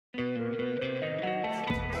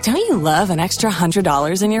Don't you love an extra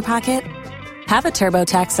 $100 in your pocket? Have a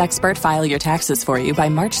TurboTax expert file your taxes for you by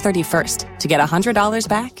March 31st to get $100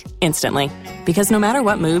 back instantly. Because no matter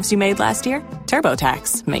what moves you made last year,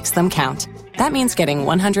 TurboTax makes them count. That means getting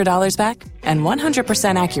 $100 back and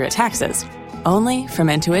 100% accurate taxes only from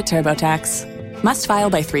Intuit TurboTax. Must file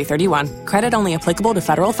by 3/31. Credit only applicable to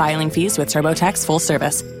federal filing fees with TurboTax full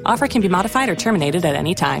service. Offer can be modified or terminated at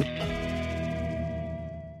any time.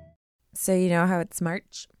 So you know how it's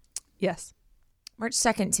March? Yes. March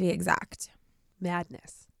 2nd to be exact.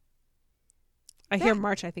 Madness. I hear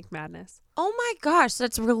March, I think madness. Oh my gosh,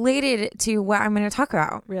 that's related to what I'm going to talk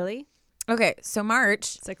about. Really? Okay, so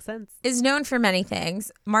March Sixth Sense is known for many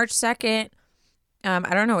things. March 2nd, I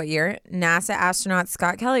don't know what year, NASA astronaut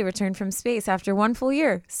Scott Kelly returned from space after 1 full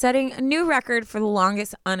year, setting a new record for the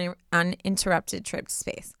longest uninterrupted trip to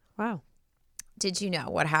space. Wow. Did you know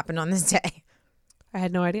what happened on this day? I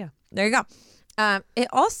had no idea. There you go. It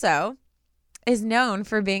also is known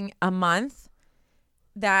for being a month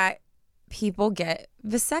that people get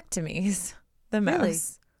vasectomies the most. Really?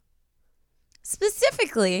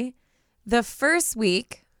 Specifically, the first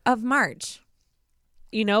week of March.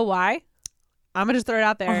 You know why? I'm going to just throw it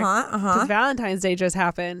out there. Because Valentine's Day just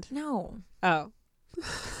happened. No. Oh.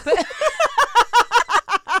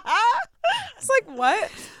 It's like,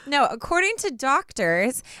 what? No, according to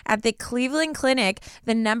doctors at the Cleveland Clinic,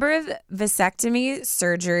 the number of vasectomy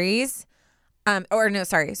surgeries,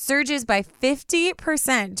 surges by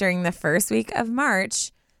 50% during the first week of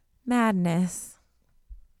March. Madness.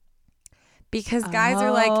 Because guys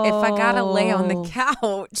are like, if I got to lay on the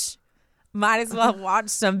couch, might as well watch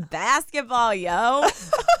some basketball, yo.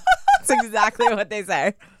 That's exactly what they say.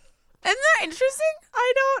 Isn't that interesting?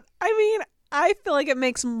 I feel like it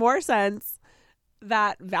makes more sense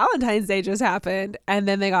that Valentine's Day just happened and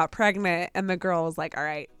then they got pregnant and the girl was like, all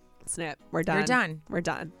right, snip, we're done. We're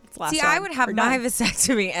done. It's last See, one. I would have my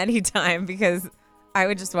vasectomy anytime because I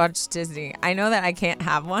would just watch Disney. I know that I can't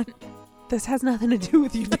have one. This has nothing to do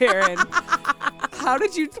with you, Taryn. How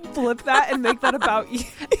did you flip that and make that about you?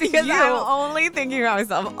 Because I'm only thinking about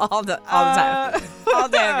myself all the time. All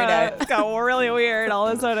day, every day. It got really weird all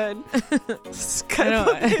of a sudden.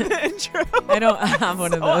 I don't have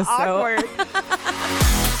one of those. Awkward.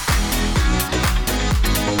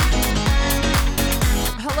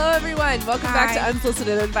 Hello, everyone. Welcome back to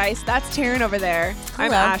Unsolicited Advice. That's Taryn over there. Hello.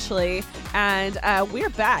 I'm Ashley. And we're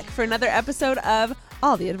back for another episode of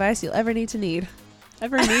All the Advice You'll Ever Need to Need.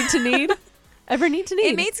 Ever need to need? Ever need to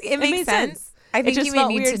need? It makes sense. I think you may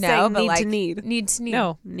need to know, but like need to need.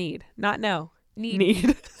 No, need. Not know.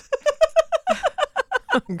 Need.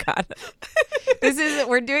 Oh God.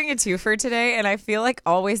 We're doing a twofer today, and I feel like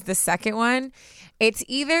always the second one, it's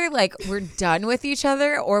either like we're done with each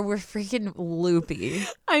other or we're freaking loopy.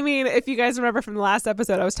 I mean, if you guys remember from the last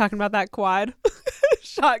episode, I was talking about that quad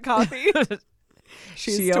shot coffee.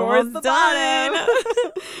 She's towards the bottom.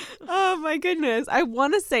 Oh my goodness. I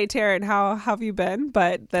want to say, Taryn, how have you been?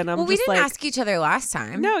 But then I'm we didn't ask each other last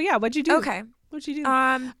time. No, yeah. What'd you do? Okay. What'd you do?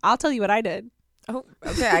 I'll tell you what I did. Oh,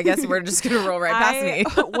 okay. I guess we're just going to roll right past me.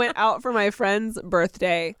 I went out for my friend's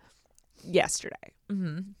birthday yesterday.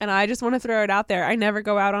 Mm-hmm. And I just want to throw it out there. I never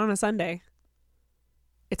go out on a Sunday.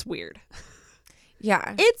 It's weird.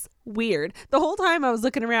 Yeah. It's weird. The whole time I was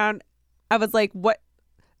looking around, I was like, what?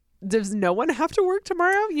 Does no one have to work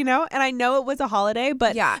tomorrow? You know? And I know it was a holiday,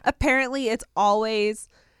 but apparently it's always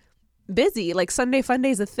busy. Like Sunday Fun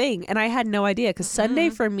Day is a thing. And I had no idea because Sunday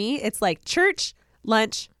for me, it's like church,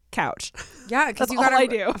 lunch, couch. Yeah, because that's all I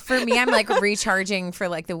do. For me, I'm like recharging for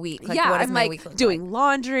like the week. Like, what is I'm my like week look doing like?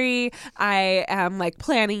 laundry. I am like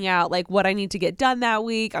planning out like what I need to get done that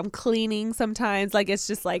week. I'm cleaning sometimes. Like it's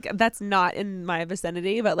just like that's not in my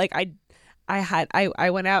vicinity. But like I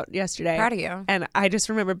went out yesterday. Proud of you. And I just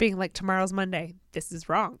remember being like, tomorrow's Monday. This is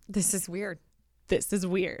wrong. This is weird. This is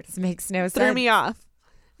weird. This makes no sense. Threw me off.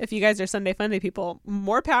 If you guys are Sunday Fun Day people,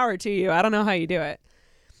 more power to you. I don't know how you do it.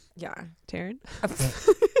 Yeah. Taryn?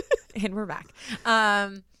 And we're back.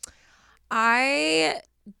 I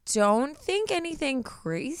don't think anything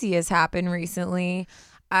crazy has happened recently.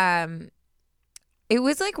 It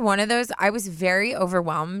was like one of those, I was very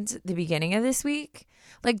overwhelmed the beginning of this week.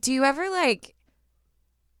 Like, do you ever like,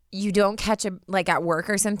 you don't catch like at work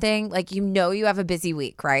or something, like, you know, you have a busy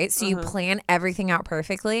week, right? So you plan everything out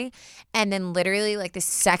perfectly. And then literally like the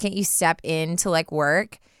second you step into like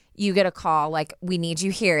work, you get a call like, we need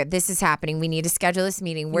you here. This is happening. We need to schedule this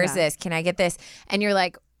meeting. Where's this? Can I get this? And you're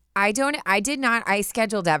like, I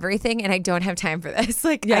scheduled everything and I don't have time for this.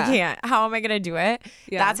 Like, I can't. How am I going to do it?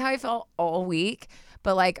 Yeah. That's how I felt all week.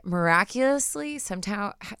 But like miraculously,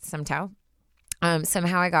 somehow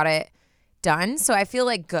I got it done. So I feel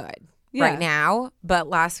like good right now. But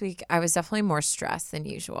last week I was definitely more stressed than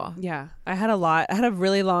usual. Yeah. I had a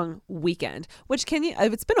really long weekend, which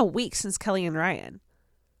it's been a week since Kelly and Ryan.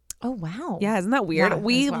 Oh, wow. Yeah, isn't that weird? Yeah,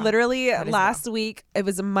 we literally last week, it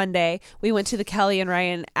was a Monday, we went to the Kelly and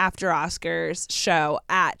Ryan After Oscars show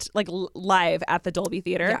at live at the Dolby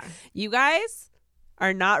Theater. Yeah. You guys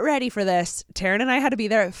are not ready for this. Taryn and I had to be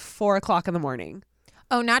there at 4:00 in the morning.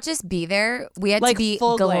 Oh, not just be there. We had to be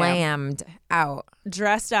full glammed out.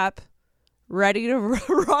 Dressed up, ready to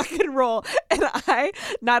rock and roll. And I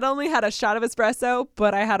not only had a shot of espresso,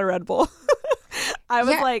 but I had a Red Bull. I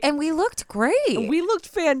was and we looked great. We looked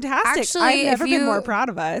fantastic. Actually, I've never been more proud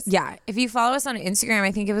of us. Yeah. If you follow us on Instagram,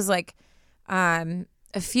 I think it was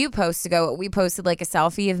a few posts ago, we posted a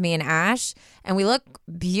selfie of me and Ash, and we look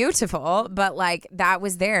beautiful, but that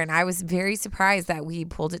was there. And I was very surprised that we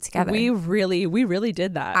pulled it together. We really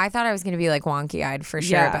did that. I thought I was going to be wonky eyed for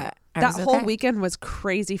sure, but that whole weekend was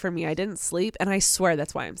crazy for me. I didn't sleep, and I swear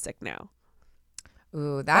that's why I'm sick now.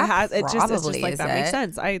 Ooh, that it's just that makes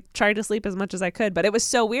sense. I tried to sleep as much as I could, but it was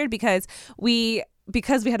so weird because we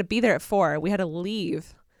had to be there at 4:00. We had to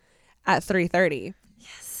leave at 3:30.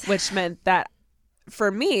 Yes, which meant that for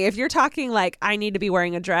me, if you're talking I need to be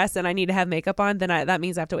wearing a dress and I need to have makeup on, then that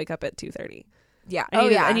means I have to wake up at 2:30. Yeah.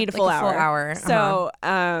 I need a full hour. Full hour. So,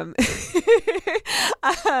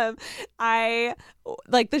 I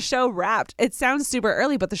the show wrapped. It sounds super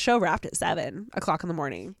early, but the show wrapped at 7:00 in the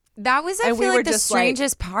morning. That was, I feel the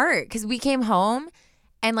strangest part, because we came home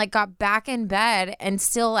and got back in bed and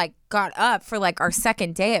still got up for our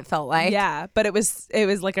second day, it felt like. Yeah, but it was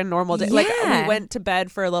a normal day. Yeah. We went to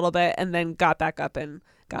bed for a little bit and then got back up and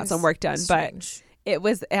got some work done. Strange.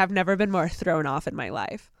 But I've never been more thrown off in my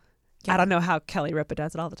life. Yeah. I don't know how Kelly Ripa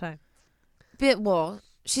does it all the time. But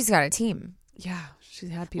she's got a team. Yeah, she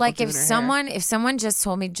had people doing if her someone just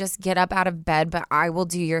told me, just get up out of bed, but I will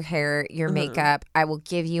do your hair, your makeup, I will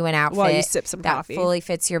give you an outfit while you sip some coffee that fully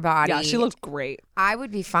fits your body. Yeah, she looks great. I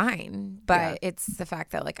would be fine, but it's the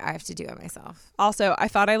fact that I have to do it myself. Also, I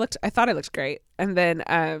thought I looked great, and then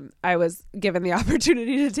I was given the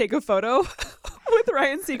opportunity to take a photo with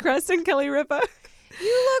Ryan Seacrest and Kelly Ripa.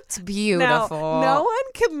 You looked beautiful. Now, no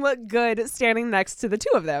one can look good standing next to the two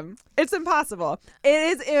of them. It's impossible.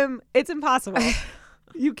 It's impossible.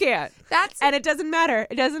 You can't. And it doesn't matter.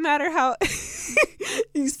 It doesn't matter how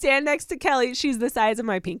you stand next to Kelly. She's the size of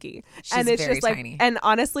my pinky. She's and it's very just tiny. And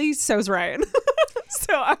honestly, so's Ryan.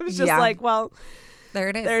 So I was just well, there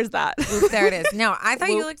it is. There's that. There it is. No, I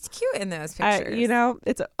thought you looked cute in those pictures.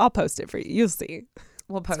 I'll post it for you. You'll see.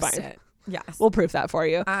 We'll post it. Yes. We'll proof that for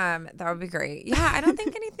you. That would be great. Yeah, I don't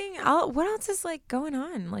think anything else. What else is going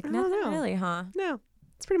on? Nothing really, huh? No.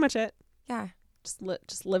 That's pretty much it. Yeah.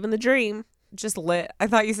 Just living the dream. Just lit. I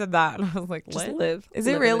thought you said that. And I was like, just lit? live. Is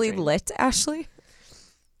it really lit, Ashley?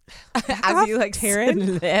 As you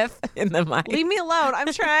Taryn live in the mic. Leave me alone.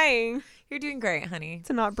 I'm trying. You're doing great, honey.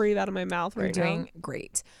 To not breathe out of my mouth right now. You're doing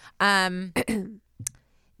great.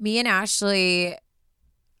 Me and Ashley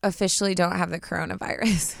officially don't have the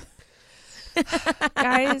coronavirus.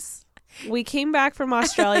 Guys, we came back from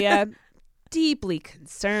Australia deeply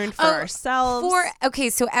concerned for ourselves.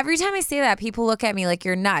 So every time I say that, people look at me like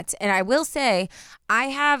you're nuts. And I will say, I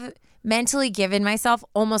have mentally given myself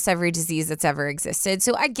almost every disease that's ever existed.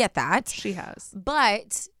 So I get that. She has.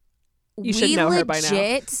 But you should know her by now. We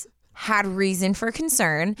legit had reason for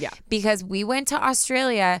concern. Yeah. Because we went to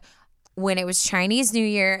Australia when it was Chinese New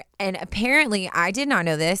Year, and apparently, I did not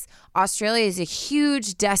know this, Australia is a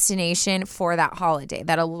huge destination for that holiday,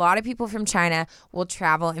 that a lot of people from China will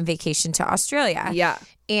travel and vacation to Australia. Yeah.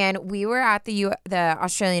 And we were at the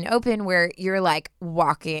Australian Open, where you're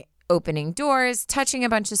opening doors, touching a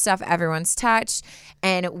bunch of stuff everyone's touched,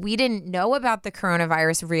 and we didn't know about the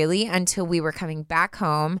coronavirus really until we were coming back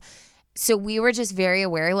home. So we were just very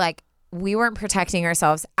aware, we weren't protecting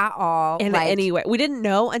ourselves at all. In any way. We didn't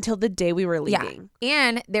know until the day we were leaving. Yeah.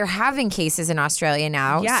 And they're having cases in Australia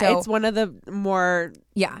now. Yeah, so, it's one of the more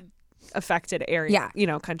affected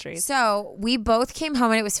countries. So we both came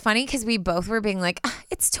home, and it was funny because we both were being like,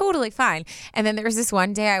 it's totally fine. And then there was this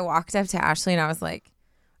one day I walked up to Ashley and I was like,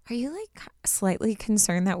 are you slightly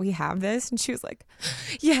concerned that we have this? And she was like,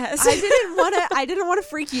 yes. I didn't want to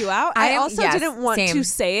freak you out. I also didn't want to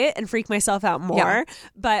say it and freak myself out more. Yeah.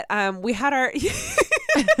 But we had our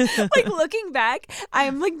looking back,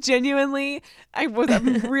 I'm genuinely I'm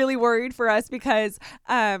really worried for us because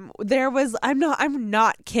there was I'm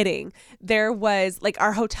not kidding. There was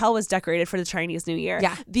our hotel was decorated for the Chinese New Year.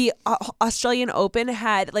 Yeah. The Australian Open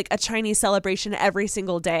had a Chinese celebration every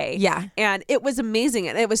single day. Yeah. And it was amazing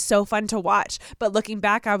and it was so fun to watch. But looking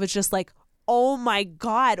back, I was just oh my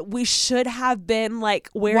God, we should have been like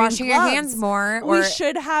wearing washing gloves. our hands more. We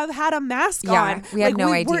should have had a mask on. We had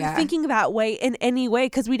no idea. We weren't thinking that way in any way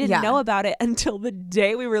because we didn't know about it until the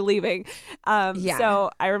day we were leaving.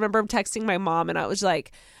 So I remember texting my mom and I was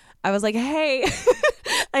like, hey,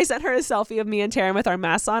 I sent her a selfie of me and Taryn with our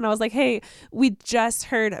masks on. I was like, hey, we just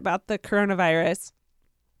heard about the coronavirus.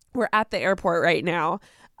 We're at the airport right now.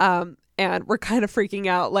 And we're kind of freaking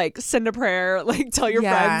out, like send a prayer, like tell your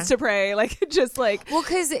friends to pray, like just like. Well,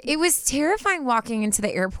 because it was terrifying walking into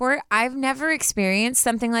the airport. I've never experienced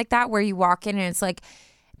something like that where you walk in and it's like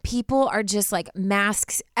people are just like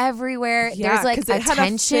masks everywhere. Yeah, there's like it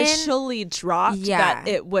attention. had officially dropped that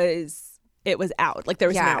it was out. Like there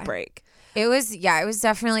was an outbreak. It was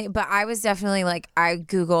definitely, but I was definitely like, I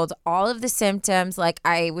Googled all of the symptoms. Like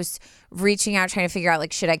I was reaching out, trying to figure out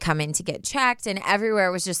like, should I come in to get checked? And everywhere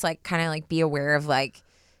was just like, kind of like be aware of like,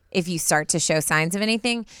 if you start to show signs of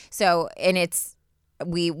anything. So, and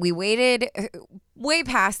we waited way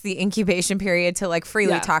past the incubation period to like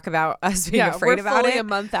freely talk about us being afraid about it. We're fully a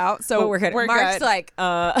month out, so we're good. Mark's good. Like,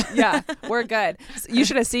 yeah, we're good. So you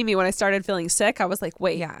should have seen me when I started feeling sick. I was like,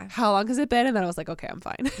 wait, how long has it been? And then I was like, okay, I'm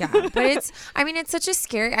fine. Yeah, but it's such a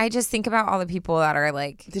scary. I just think about all the people that are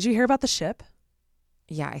like. Did you hear about the ship?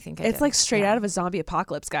 Yeah, I think it's like straight out of a zombie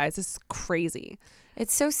apocalypse, guys. This is crazy.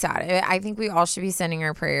 It's so sad. I think we all should be sending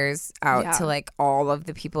our prayers out to like all of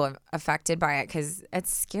the people affected by it because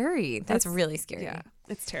it's scary. That's really scary. Yeah,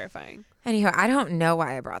 it's terrifying. Anyhow, I don't know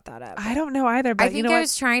why I brought that up. I don't know either. But I think I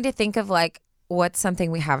was trying to think of like what's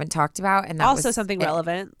something we haven't talked about, and that also was something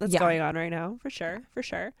relevant that's going on right now. For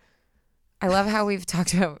sure. I love how we've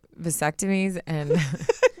talked about vasectomies and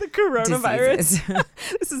the coronavirus.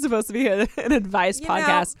 This is supposed to be an advice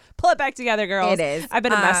podcast. Pull it back together, girls. It is. I've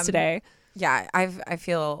been a mess today. Yeah, I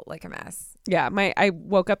feel like a mess. Yeah, I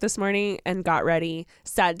woke up this morning and got ready,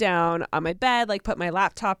 sat down on my bed, like put my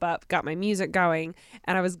laptop up, got my music going,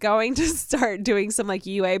 and I was going to start doing some like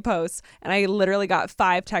UA posts, and I literally got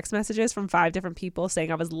 5 text messages from 5 different people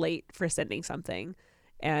saying I was late for sending something,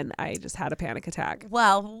 and I just had a panic attack.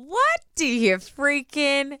 Well, what do you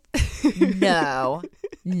freaking know?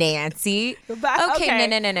 Nancy. Okay,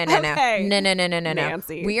 no.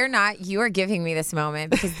 Nancy. We are not, you are giving me this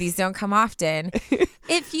moment because these don't come often.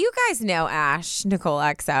 If you guys know Ash Nicole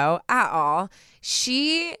XO at all,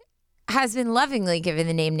 she has been lovingly given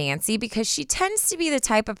the name Nancy because she tends to be the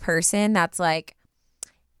type of person that's like,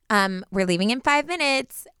 we're leaving in 5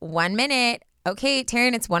 minutes, 1 minute. Okay,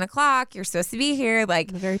 Taryn, it's 1 o'clock. You're supposed to be here.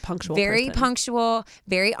 Like, very punctual,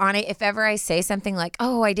 very on it. If ever I say something like,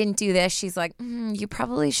 "Oh, I didn't do this," she's like, "You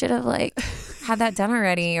probably should have like had that done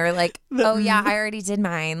already," or like, "Oh yeah, I already did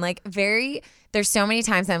mine." Like, very. There's so many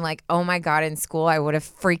times I'm like, "Oh my God, in school I would have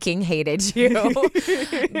freaking hated you,"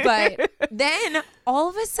 but then all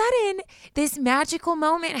of a sudden this magical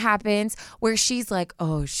moment happens where she's like,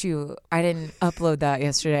 "Oh shoot, I didn't upload that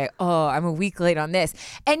yesterday. Oh, I'm a week late on this,"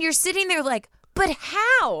 and you're sitting there like, but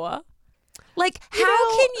how? Like,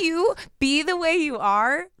 how can you be the way you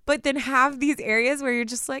are, but then have these areas where you're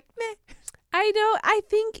just like, meh? I know. I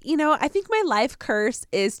think my life curse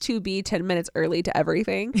is to be 10 minutes early to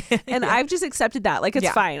everything. And I've just accepted that. Like, it's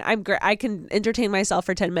fine. I'm great. I can entertain myself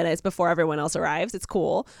for 10 minutes before everyone else arrives. It's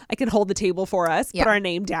cool. I can hold the table for us, put our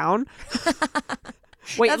name down.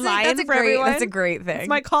 Wait in line for everyone. That's a great thing. It's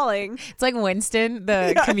my calling. It's like Winston,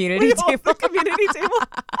 the community table. Community table.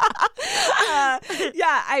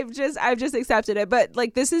 I've just accepted it. But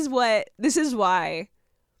like, this is why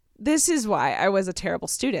I was a terrible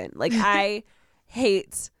student. Like, I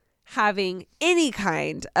hate having any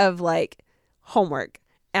kind of like homework.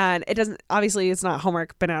 And it doesn't, obviously it's not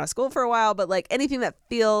homework, been out of school for a while, but like anything that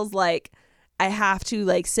feels like I have to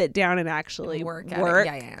like sit down and actually work.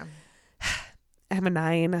 Yeah. I'm a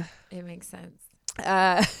 9. It makes sense.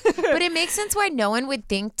 But it makes sense why no one would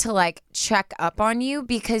think to like check up on you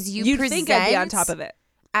because you'd present think I'd be on top of it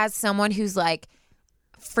as someone who's like,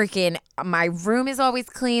 freaking, my room is always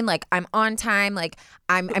clean. Like, I'm on time. Like,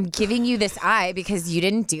 I'm giving you this eye because you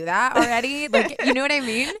didn't do that already. Like, you know what I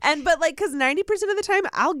mean? But like, because 90% of the time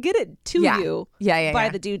I'll get it to you by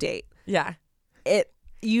the due date. Yeah.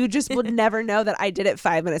 You just would never know that I did it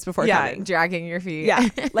 5 minutes before coming. Dragging your feet. Yeah.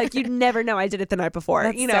 Like, you'd never know I did it the night before.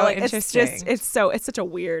 That's you know, so like, interesting. It's such a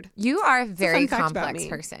weird. You are a very complex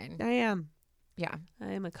person. I am. Yeah.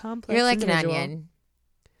 I am a complex You're like individual. An onion.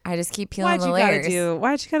 I just keep peeling the layers.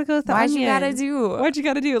 Why'd you gotta go with the onion? Why'd you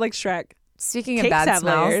gotta do? Like Shrek? Speaking Cakes of bad have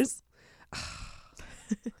smells. Layers.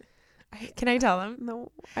 I Can I tell them?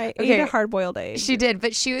 No, I ate a hard-boiled egg. She did,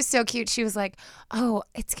 but she was so cute. She was like, oh,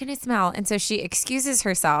 it's going to smell. And so she excuses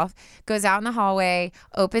herself, goes out in the hallway,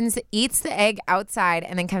 eats the egg outside,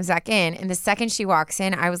 and then comes back in. And the second she walks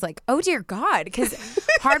in, I was like, oh, dear God, because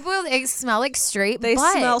hard-boiled eggs smell like straight They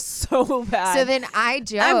butt. smell so bad. So then I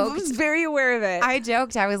joked. I was very aware of it. I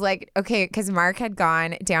joked. I was like, okay, because Mark had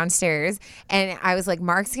gone downstairs, and I was like,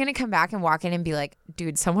 Mark's going to come back and walk in and be like,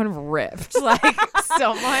 dude, someone ripped. Like,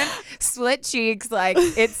 someone split cheeks. Like,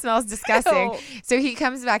 it smells disgusting. Ew. So he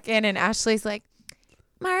comes back in, and Ashley's like,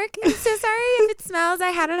 Mark, I'm so sorry if it smells. I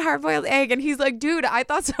had a hard-boiled egg. And he's like, dude, I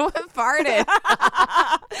thought someone farted.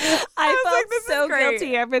 I felt like, so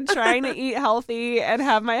guilty. I've been trying to eat healthy and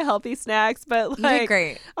have my healthy snacks, but like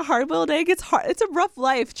a hard-boiled egg, it's hard. It's a rough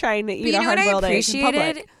life trying to eat a hard-boiled egg in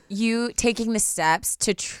public. You taking the steps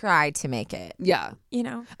to try to make it. Yeah. You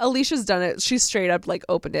know? Alicia's done it. She straight up like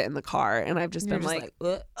opened it in the car, and I've just been like,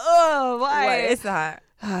 oh, why? What is that?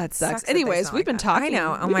 It sucks. Anyways, we've been talking. I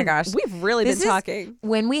know. Oh my gosh. We've really been talking.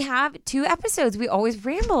 When we have 2 episodes, we always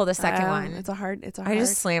ramble the second one. It's a hard. I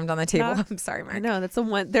just slammed on the table. I'm sorry, Mark. I know. That's the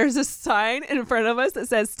one. There's a sign in front of us that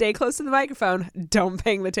says, stay close to the microphone. Don't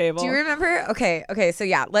bang the table. Do you remember? Okay. So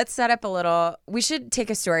yeah, let's set up a little. We should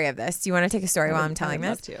take a story of this. Do you want to take a story while I'm telling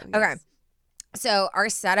this? Yes. Okay. So our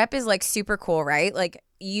setup is like super cool, right? Like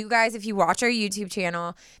you guys, if you watch our YouTube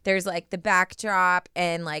channel, there's like the backdrop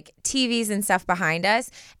and like TVs and stuff behind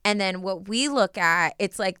us. And then what we look at,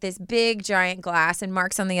 it's like this big giant glass, and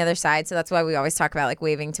Mark's on the other side. So that's why we always talk about like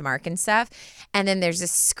waving to Mark and stuff. And then there's a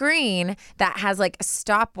screen that has like a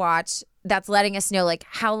stopwatch that's letting us know like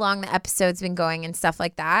how long the episode's been going and stuff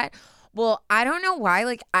like that. Well, I don't know why.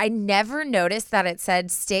 Like, I never noticed that it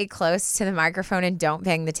said stay close to the microphone and don't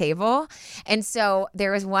bang the table. And so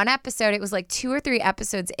there was one episode, it was like 2 or 3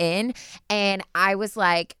 episodes in, and I was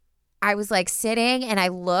like sitting and I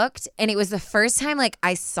looked, and it was the first time like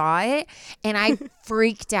I saw it, and I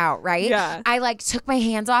freaked out, right? Yeah. I like took my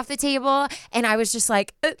hands off the table, and I was just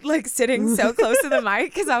like sitting so close to the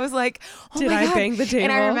mic because I was like, oh did my God. I bang the table?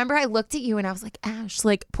 And I remember I looked at you and I was like, Ash,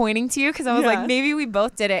 like pointing to you because I was like, maybe we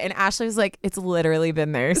both did it. And Ashley was like, it's literally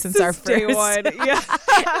been there since our first day one. Yeah.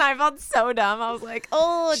 And I felt so dumb. I was like,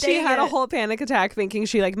 oh, she had a whole panic attack thinking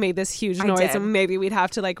she like made this huge noise and maybe we'd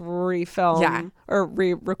have to like refilm or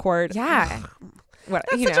re-record. Yeah. What,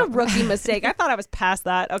 that's such a rookie mistake. I thought I was past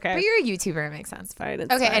that. Okay. But you're a YouTuber. It makes sense. Fine.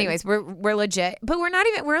 It's okay. fine. Anyways, we're legit, but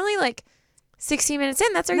we're only like 16 minutes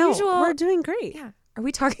in. That's our usual. We're doing great. Yeah. Are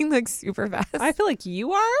we talking like super fast? I feel like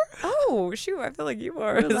you are. Oh, shoot. I feel like you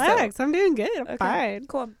are. Relax. I'm doing good. I'm fine.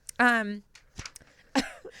 Cool.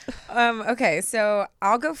 Okay, so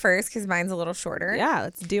I'll go first because mine's a little shorter. Yeah,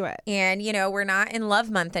 let's do it. And, we're not in love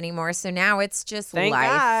month anymore, so now it's just Thank life.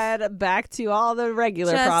 God. Back to all the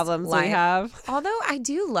regular problems we have. Although I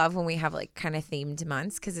do love when we have like kind of themed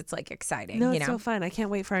months because it's like exciting. No, it's so fun. I can't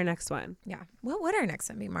wait for our next one. Yeah. What would our next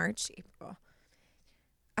one be? March, April?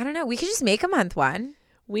 I don't know. We could just make a month one.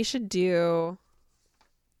 We should do,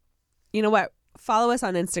 you know what? Follow us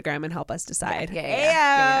on Instagram and help us decide.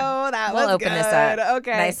 Yeah. That we'll was open good. this up.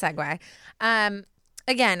 Okay. Nice segue.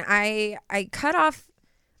 Again, I cut off.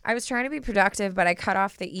 I was trying to be productive, but I cut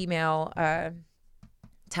off the email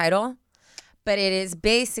title. But it is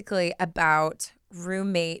basicly about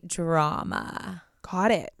roommate drama. Got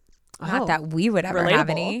it. Not that we would ever have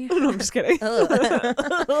any. No, I'm just kidding.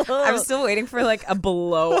 I'm still waiting for like a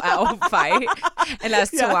blowout fight and us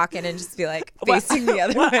to walk in and just be like facing the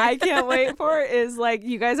other way. What I can't wait for is like,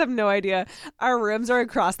 you guys have no idea. Our rooms are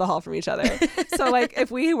across the hall from each other. So like if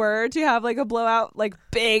we were to have like a blowout, like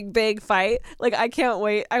big fight, like I can't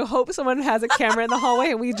wait. I hope someone has a camera in the hallway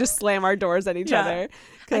and we just slam our doors at each other.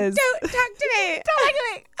 Like, don't talk to me. Don't talk to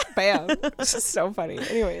me. Bam. It's just so funny.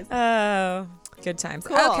 Anyways. Oh. Good times.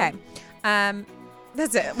 Cool. Okay.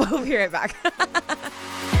 That's it. We'll be right back.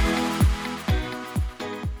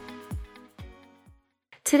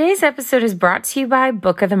 Today's episode is brought to you by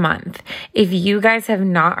Book of the Month. If you guys have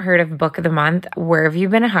not heard of Book of the Month, where have you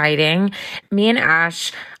been hiding? Me and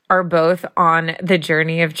Ash are both on the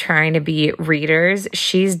journey of trying to be readers.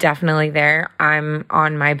 She's definitely there. I'm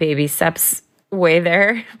on my baby steps way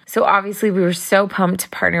there. So obviously we were so pumped to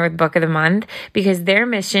partner with Book of the Month because their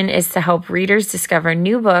mission is to help readers discover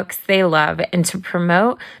new books they love and to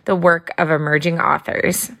promote the work of emerging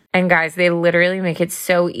authors. And guys, they literally make it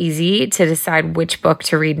so easy to decide which book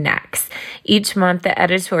to read next. Each month, the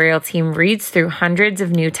editorial team reads through hundreds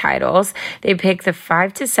of new titles. They pick the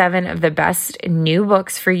 5 to 7 of the best new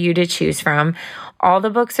books for you to choose from. All the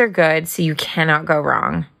books are good, so you cannot go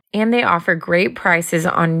wrong. And they offer great prices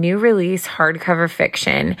on new release hardcover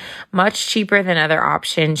fiction, much cheaper than other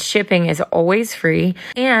options. Shipping is always free,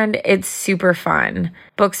 and it's super fun.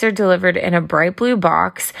 Books are delivered in a bright blue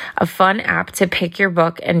box. A fun app to pick your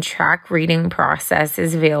book and track reading process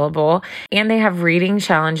is available, and they have reading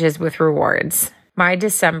challenges with rewards. My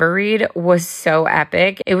December read was so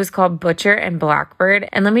epic. It was called Butcher and Blackbird.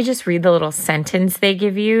 And let me just read the little sentence they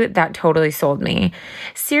give you that totally sold me.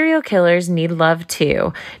 Serial killers need love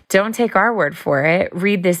too. Don't take our word for it.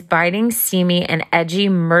 Read this biting, steamy, and edgy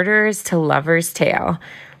murderers to lovers tale.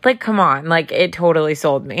 Like, come on. Like, it totally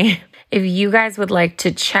sold me. If you guys would like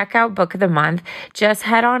to check out Book of the Month, just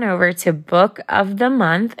head on over to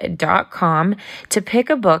bookofthemonth.com to pick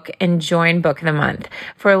a book and join Book of the Month.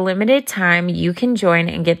 For a limited time, you can join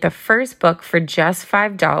and get the first book for just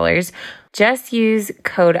 $5. Just use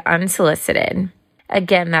code UNSOLICITED.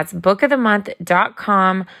 Again, that's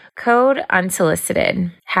bookofthemonth.com, code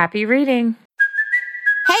UNSOLICITED. Happy reading.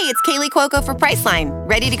 Hey, it's Kaylee Cuoco for Priceline.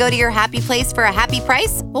 Ready to go to your happy place for a happy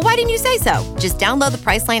price? Well, why didn't you say so? Just download the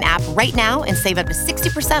Priceline app right now and save up to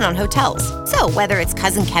 60% on hotels. So whether it's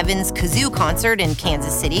Cousin Kevin's Kazoo Concert in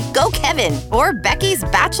Kansas City, go Kevin, or Becky's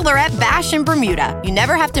Bachelorette Bash in Bermuda, you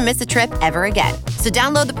never have to miss a trip ever again. So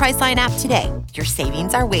download the Priceline app today. Your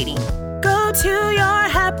savings are waiting. Go to your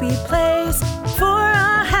happy place for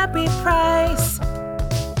a happy price.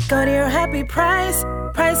 Go to your happy price,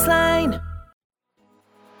 Priceline.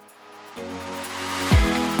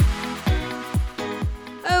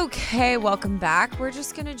 Okay, welcome back. We're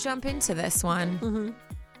just gonna jump into this one.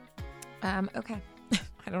 Okay.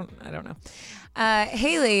 I don't know.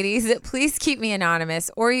 Hey, ladies, please keep me anonymous,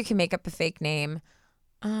 or you can make up a fake name.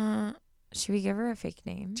 Should we give her a fake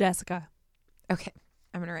name? Jessica. Okay,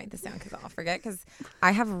 I'm gonna write this down because I'll forget. Because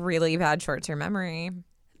I have really bad short-term memory.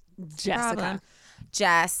 Jessica.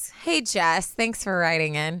 Jess. Hey, Jess. Thanks for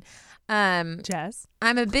writing in. Jess.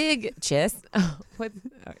 I'm a big Jess.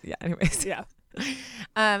 Yeah. Anyways. Yeah.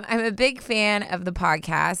 I'm a big fan of the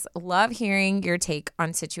podcast. Love hearing your take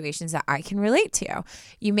on situations that I can relate to.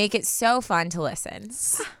 You make it so fun to listen.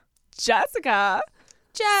 Jessica.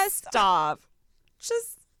 Just Stop.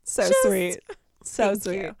 Just Sweet. So Thank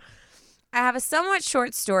sweet. you. I have a somewhat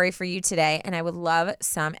short story for you today, and I would love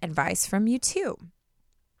some advice from you too.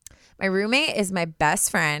 My roommate is my best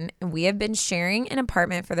friend, and we have been sharing an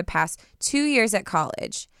apartment for the past 2 years at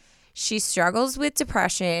college. She struggles with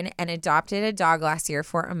depression and adopted a dog last year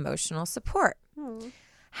for emotional support.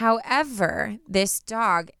 However, this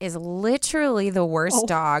dog is literally the worst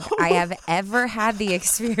dog I have ever had the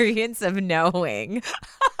experience of knowing.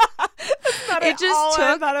 It just took,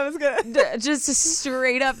 I thought I was gonna just a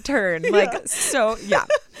straight up turn. Like, so, yeah.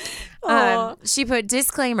 She put,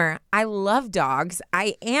 disclaimer, I love dogs.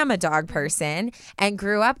 I am a dog person and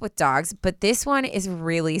grew up with dogs, but this one is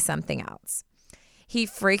really something else. He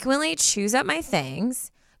frequently chews up my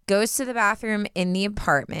things, goes to the bathroom in the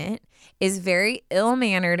apartment, is very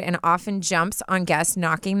ill-mannered and often jumps on guests,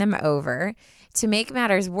 knocking them over. To make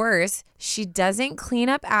matters worse, she doesn't clean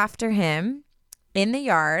up after him in the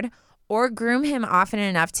yard or groom him often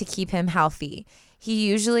enough to keep him healthy. He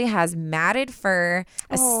usually has matted fur,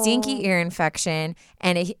 a stinky ear infection,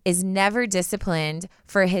 and is never disciplined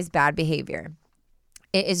for his bad behavior.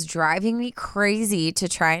 It is driving me crazy to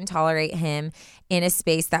try and tolerate him in a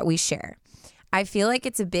space that we share. I feel like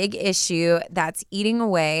it's a big issue that's eating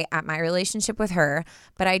away at my relationship with her,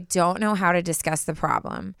 but I don't know how to discuss the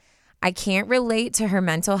problem. I can't relate to her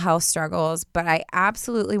mental health struggles, but I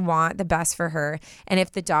absolutely want the best for her. And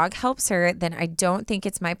if the dog helps her, then I don't think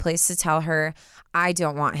it's my place to tell her I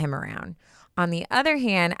don't want him around. On the other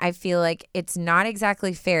hand, I feel like it's not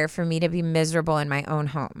exactly fair for me to be miserable in my own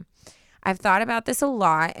home. I've thought about this a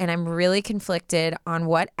lot, and I'm really conflicted on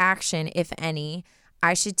what action, if any,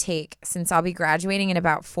 I should take since I'll be graduating in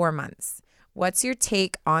about 4 months. What's your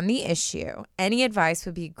take on the issue? Any advice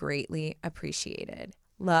would be greatly appreciated.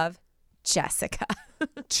 Love, Jessica.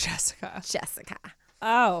 Jessica.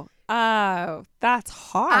 Oh, that's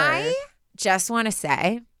hard. I just want to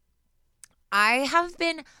say, I have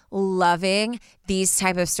been loving these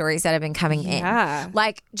type of stories that have been coming in.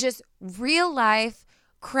 Like, just real life,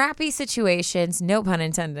 crappy situations, no pun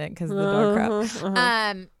intended, because of the dog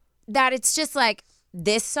crap. That it's just like,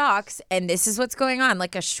 this sucks and this is what's going on.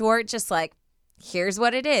 Like a short, just like, here's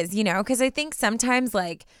what it is, you know? Because I think sometimes,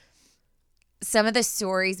 like, some of the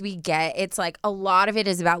stories we get, it's like a lot of it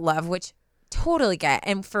is about love, which totally get.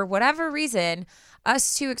 And for whatever reason,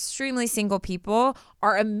 us two extremely single people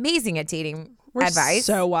are amazing at dating advice.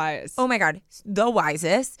 So wise. Oh my God, the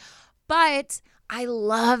wisest. But I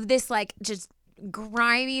love this, like, just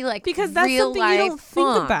grimy, like, because that's real something life you don't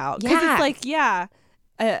think about. Because it's like,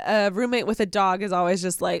 a roommate with a dog is always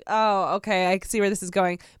just like, oh, okay, I see where this is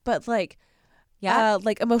going. But like,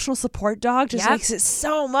 like emotional support dog just makes it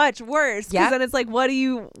so much worse. Because then it's like, what do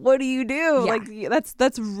you do? Yeah. Like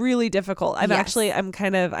that's really difficult.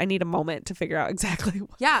 I need a moment to figure out exactly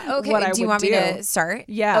what do you want me to start?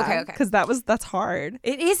 Yeah. Okay. Because that's hard.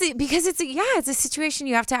 It is because it's a situation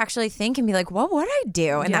you have to actually think and be like, what would I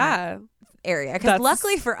do in that area? Because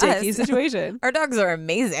luckily for us, situation. Our dogs are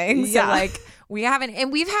amazing. So like we've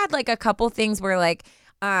had like a couple things where like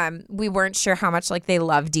we weren't sure how much like they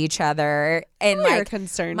loved each other, and we were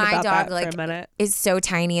concerned my about dog that like for a minute. Is so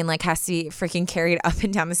tiny and like has to be freaking carried up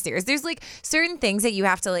and down the stairs. There's like certain things that you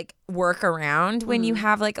have to like work around when you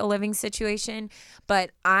have like a living situation,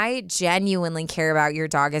 but I genuinely care about your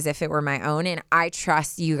dog as if it were my own, and I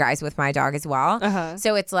trust you guys with my dog as well.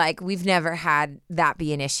 So it's like we've never had that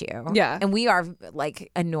be an issue. And we are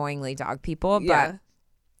like annoyingly dog people, but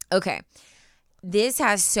okay. This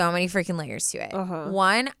has so many freaking layers to it.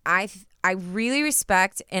 One, I really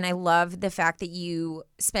respect and I love the fact that you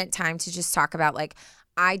spent time to just talk about like,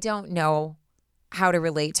 I don't know how to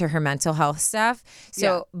relate to her mental health stuff.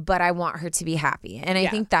 So, but I want her to be happy. And I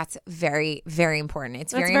think that's very, very important.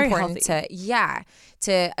 It's very important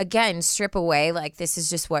to again, strip away like this is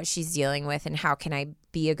just what she's dealing with and how can I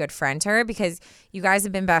be a good friend to her, because you guys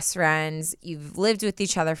have been best friends. You've lived with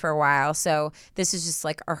each other for a while. So this is just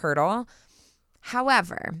like a hurdle.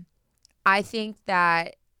 However, I think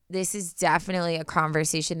that this is definitely a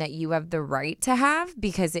conversation that you have the right to have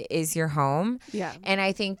because it is your home. And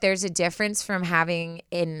I think there's a difference from having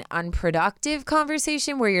an unproductive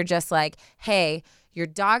conversation where you're just like, hey, your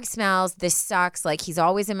dog smells, this sucks, like he's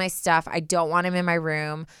always in my stuff, I don't want him in my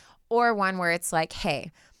room. Or one where it's like, hey,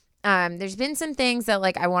 there's been some things that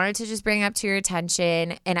like I wanted to just bring up to your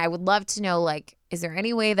attention, and I would love to know like, is there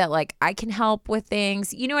any way that like I can help with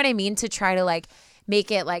things? You know what I mean? To try to like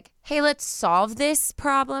make it like, hey, let's solve this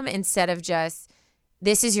problem instead of just,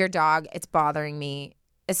 this is your dog, it's bothering me.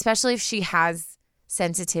 Especially if she has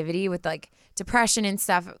sensitivity with like depression and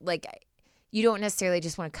stuff. Like you don't necessarily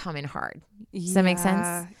just want to come in hard. Does that make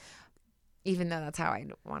sense? Even though that's how I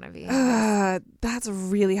want to be. That's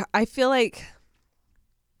really, I feel like,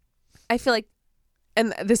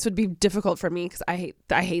 and this would be difficult for me because I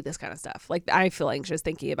hate this kind of stuff. Like I feel anxious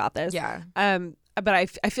thinking about this. But I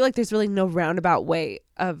feel like there's really no roundabout way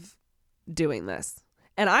of doing this.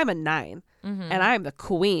 And I'm a 9 and I'm the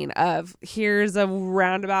queen of here's a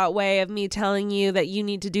roundabout way of me telling you that you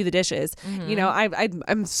need to do the dishes. You know,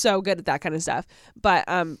 I'm so good at that kind of stuff. But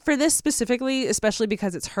for this specifically, especially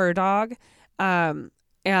because it's her dog,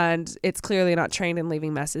 and it's clearly not trained in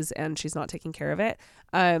leaving messes and she's not taking care of it.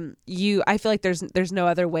 I feel like there's no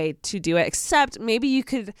other way to do it except maybe you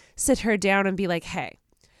could sit her down and be like, hey,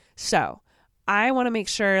 so I want to make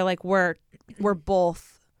sure like we're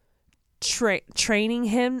both training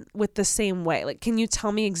him with the same way. Like, can you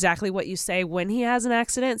tell me exactly what you say when he has an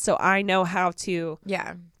accident so I know how to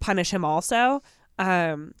punish him also?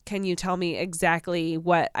 Can you tell me exactly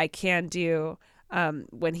what I can do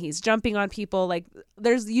when he's jumping on people? Like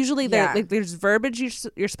there's usually there's verbiage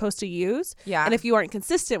you're supposed to use. And if you aren't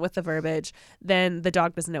consistent with the verbiage, then the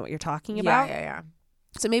dog doesn't know what you're talking about.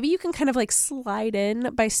 So maybe you can kind of like slide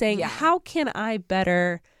in by saying, how can I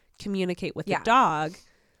better communicate with the dog?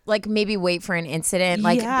 Like maybe wait for an incident,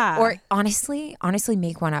 like, or honestly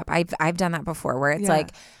make one up. I've done that before where it's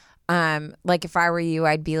like if I were you,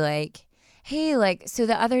 I'd be like, hey, like, so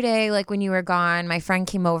the other day, like when you were gone, my friend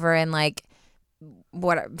came over and like,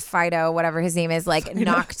 Fido, whatever his name is, like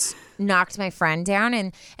knocked my friend down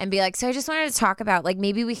and be like, so I just wanted to talk about like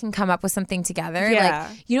maybe we can come up with something together. Like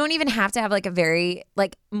you don't even have to have like a very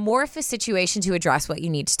like morph a situation to address what you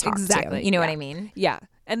need to talk to. You know what I mean?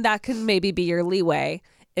 And that can maybe be your leeway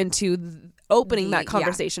into opening that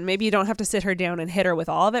conversation. Maybe you don't have to sit her down and hit her with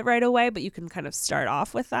all of it right away, but you can kind of start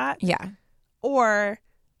off with that. Or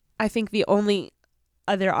I think the only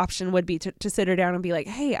other option would be to sit her down and be like,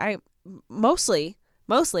 hey, I mostly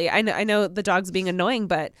I know the dog's being annoying,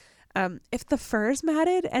 but if the fur's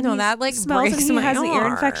matted and that like smells and he has an ear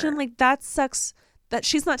infection, like that sucks that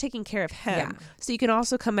she's not taking care of him. So you can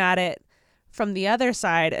also come at it from the other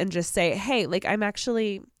side and just say, hey, like I'm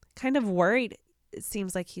actually kind of worried. It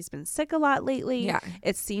seems like he's been sick a lot lately.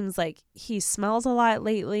 It seems like he smells a lot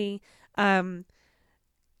lately. I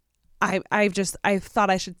thought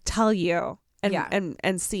I should tell you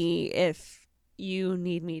and see if you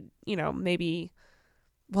need me, you know, maybe,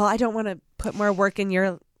 well, I don't want to put more work in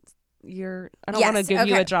your I don't want to give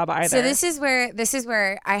you a job either. So this is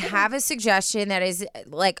where I have a suggestion that is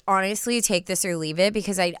like, honestly, take this or leave it,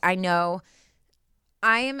 because I know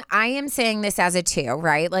I am saying this as a 2,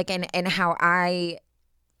 right? Like, and how I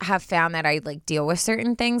have found that I like deal with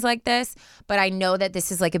certain things like this, but I know that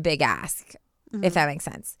this is like a big ask, if that makes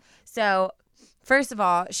sense. So first of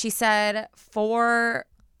all, she said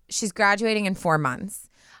she's graduating in 4 months.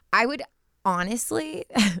 I would honestly,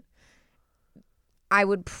 I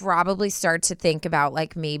would probably start to think about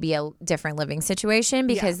like maybe a different living situation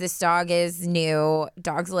because this dog is new.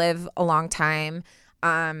 Dogs live a long time.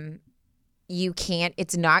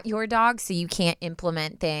 It's not your dog, so you can't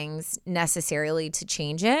implement things necessarily to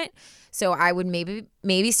change it. So I would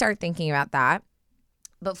maybe start thinking about that.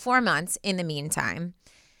 But 4 months in the meantime,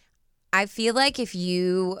 I feel like if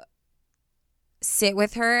you sit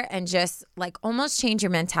with her and just like almost change your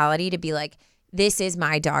mentality to be like, this is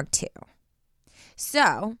my dog too.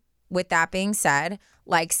 So with that being said,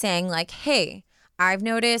 like saying like, hey, I've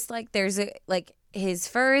noticed like there's his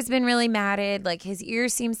fur has been really matted, like his ear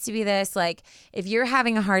seems to be this, like if you're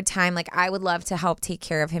having a hard time, like I would love to help take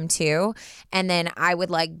care of him too. And then I would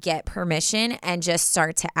like get permission and just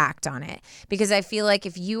start to act on it. Because I feel like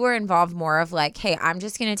if you were involved more of like, hey, I'm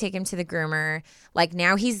just going to take him to the groomer. Like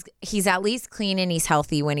now he's at least clean and he's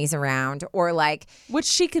healthy when he's around, or like. Which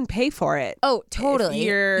she can pay for it. Oh, totally. If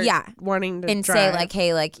you're wanting to and drive. say like,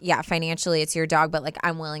 hey, like, yeah, financially it's your dog, but like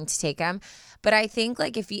I'm willing to take him. But I think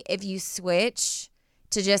like if you switch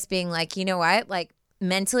to just being like, you know what, like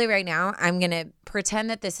mentally right now, I'm going to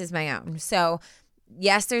pretend that this is my own. So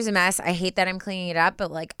yes, there's a mess. I hate that I'm cleaning it up,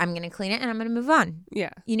 but like I'm going to clean it and I'm going to move on.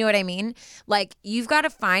 Yeah. You know what I mean? Like you've got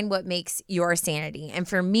to find what makes your sanity. And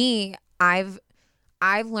for me, I've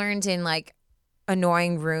learned in like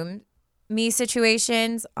annoying room me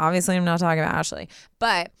situations. Obviously, I'm not talking about Ashley,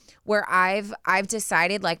 but where I've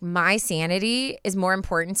decided like my sanity is more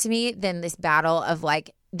important to me than this battle of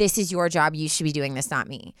like, this is your job. You should be doing this, not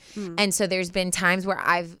me. And so there's been times where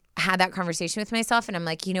I've had that conversation with myself and I'm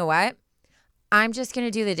like, you know what? I'm just going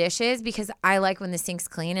to do the dishes because I like when the sink's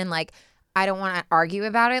clean and like, I don't want to argue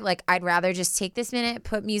about it. Like I'd rather just take this minute,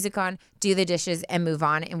 put music on, do the dishes and move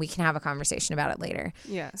on. And we can have a conversation about it later.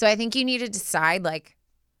 Yeah. So I think you need to decide like,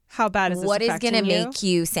 how bad is this what is going to make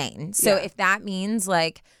you sane? So if that means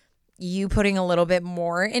like you putting a little bit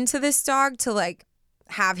more into this dog to like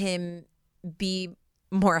have him be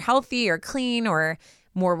more healthy or clean or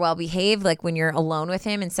more well-behaved, like when you're alone with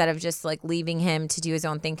him, instead of just like leaving him to do his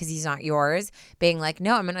own thing because he's not yours, being like,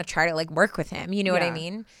 no, I'm going to try to like work with him. You know what I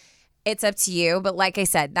mean? It's up to you. But like I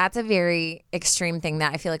said, that's a very extreme thing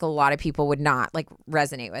that I feel like a lot of people would not like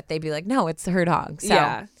resonate with. They'd be like, no, it's her dog.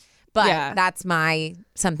 So But that's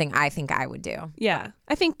something I think I would do. Yeah.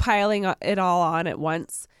 I think piling it all on at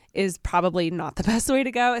once is probably not the best way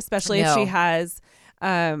to go, especially if she has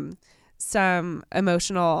some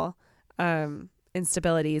emotional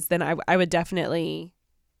instabilities. Then I would definitely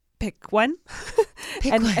pick one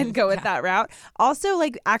and go with that route. Also,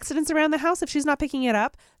 like accidents around the house, if she's not picking it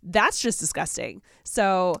up, that's just disgusting.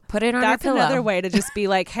 So put it on that's her pillow. another way to just be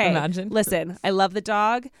like, hey, listen, I love the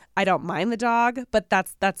dog. I don't mind the dog, but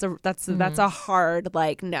that's a hard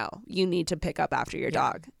like, no, you need to pick up after your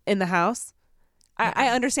dog in the house. I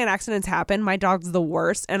understand accidents happen. My dog's the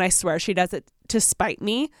worst, and I swear she does it to spite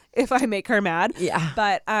me if I make her mad. Yeah.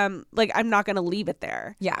 But like I'm not gonna leave it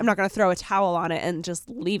there. Yeah. I'm not gonna throw a towel on it and just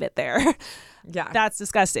leave it there. Yeah. That's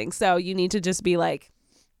disgusting. So you need to just be like,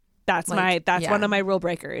 that's one of my rule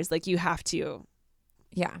breakers. Like you have to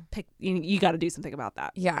pick, you got to do something about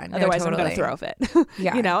that. Yeah. No, otherwise totally. I'm gonna throw a fit.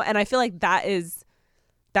 Yeah. You know, and I feel like that's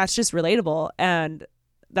just relatable and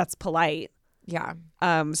that's polite. Yeah.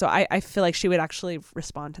 So I feel like she would actually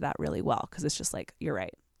respond to that really well because it's just like, you're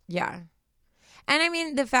right. Yeah. And I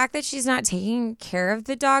mean, the fact that she's not taking care of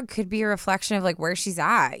the dog could be a reflection of like where she's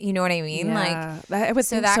at. You know what I mean? Yeah. Like, I would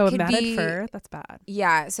so think that so could matted be, fur. That's bad.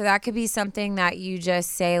 Yeah. So that could be something that you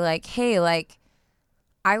just say like, hey, like,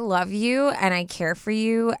 I love you and I care for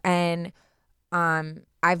you. And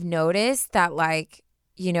I've noticed that like,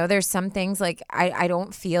 you know, there's some things like I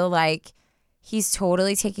don't feel like he's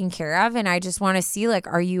totally taken care of, and I just want to see like,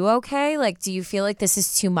 are you okay? Like, do you feel like this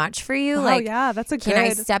is too much for you? Like, yeah, that's a good. Can I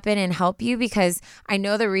step in and help you? Because I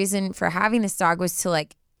know the reason for having this dog was to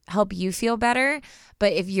like help you feel better.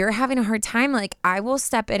 But if you're having a hard time, like I will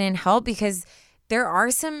step in and help because there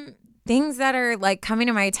are some things that are like coming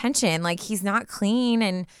to my attention. Like he's not clean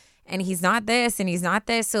and he's not this and he's not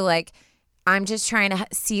this. So like, I'm just trying to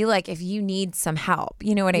see like if you need some help.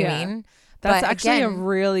 You know what I mean? That's but actually again, a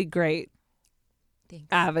really great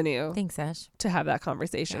avenue. Thanks, Ash. To have that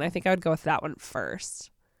conversation. I think I would go with that one first.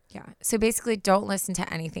 Yeah. So basically, don't listen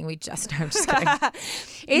to anything we just. I'm just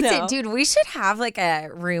kidding. Dude, we should have like a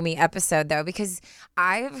roomy episode though, because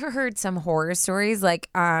I've heard some horror stories. Like,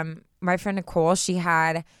 my friend Nicole, she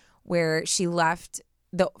had where she left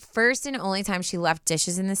the first and only time she left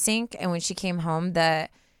dishes in the sink. And when she came home, her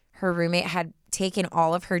roommate had taken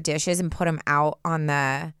all of her dishes and put them out on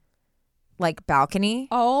the like balcony.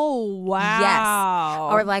 Oh, wow.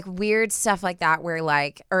 Yes. Or like weird stuff like that where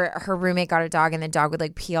like, or her roommate got a dog and the dog would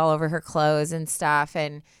like pee all over her clothes and stuff.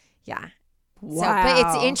 And yeah. Wow. So,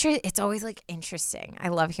 but it's always like interesting. I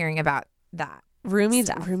love hearing about that.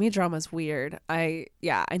 Roomie drama is weird. I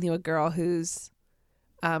knew a girl whose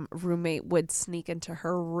roommate would sneak into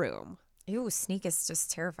her room. Ew, sneak is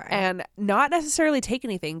just terrifying. And not necessarily take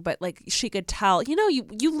anything, but like she could tell, you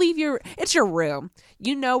leave it's your room.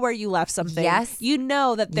 You know where you left something. Yes. You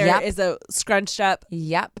know that there is a scrunched up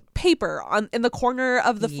paper in the corner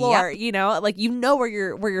of the floor, like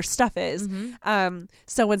where your stuff is. Mm-hmm.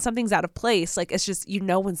 So when something's out of place, like it's just,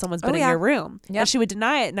 when someone's been in your room. Yep. And she would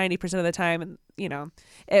deny it 90% of the time. And,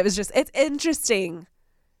 it was just, it's interesting.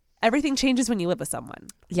 Everything changes when you live with someone.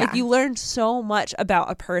 Yeah. Like you learn so much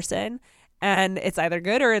about a person. And it's either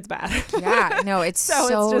good or it's bad. Yeah, no, it's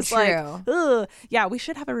so it's just true. Like, ugh. Yeah, we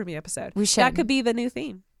should have a roomie episode. We should. That could be the new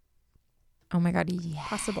theme. Oh my God,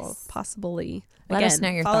 yes. Possibly. Let us know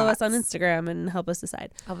your follow thoughts. us on Instagram and help us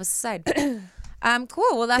decide. Cool.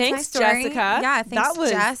 Well, that's thanks, my story. Jessica. Yeah, thanks, that was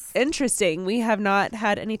Jess. Interesting. We have not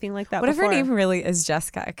had anything like that What before. if her name really is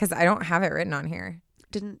Jessica? Because I don't have it written on here.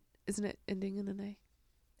 Isn't it ending in an A?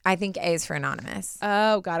 I think A is for anonymous.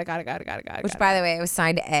 Oh, got it. Which, by the way, it was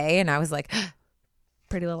signed A, and I was like,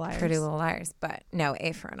 Pretty Little Liars. Pretty Little Liars. But no,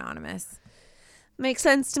 A for anonymous. Makes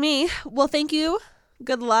sense to me. Well, thank you.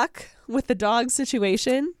 Good luck with the dog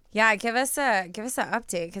situation. Yeah, give us an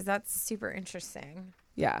update because that's super interesting.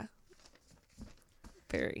 Yeah.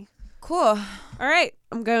 Very cool. All right.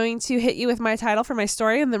 I'm going to hit you with my title for my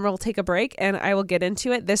story, and then we'll take a break, and I will get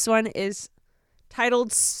into it. This one is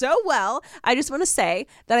titled so well. I just want to say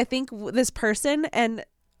that I think this person and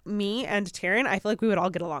me and Taryn, I feel like we would all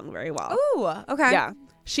get along very well. Ooh, okay. Yeah.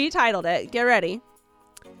 She titled it, get ready,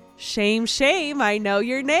 Shame, Shame, I Know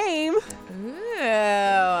Your Name.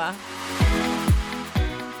 Ooh.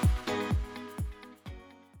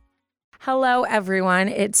 Hello, everyone.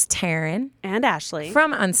 It's Taryn and Ashley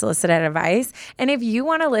from Unsolicited Advice. And if you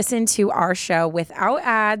want to listen to our show without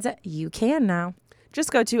ads, you can now.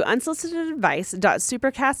 Just go to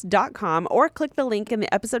unsolicitedadvice.supercast.com or click the link in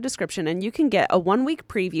the episode description and you can get a 1-week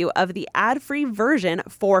preview of the ad-free version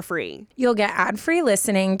for free. You'll get ad-free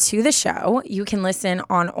listening to the show. You can listen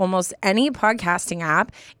on almost any podcasting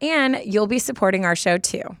app, and you'll be supporting our show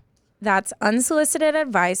too. That's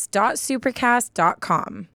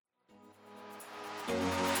unsolicitedadvice.supercast.com.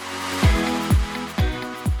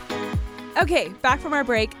 Okay, back from our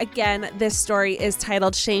break. Again, this story is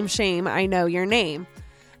titled Shame, Shame, I Know Your Name.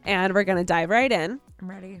 And we're going to dive right in. I'm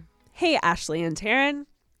ready. Hey, Ashley and Taryn.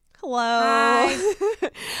 Hello. Hi.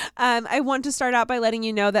 I want to start out by letting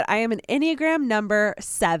you know that I am an Enneagram number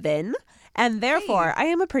 7, and therefore I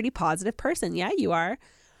am a pretty positive person. Yeah, you are.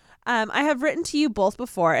 I have written to you both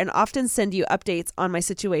before and often send you updates on my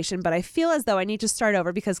situation, but I feel as though I need to start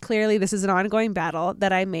over because clearly this is an ongoing battle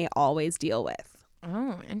that I may always deal with.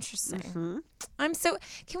 Oh, interesting. Mm-hmm.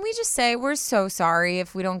 Can we just say we're so sorry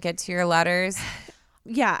if we don't get to your letters?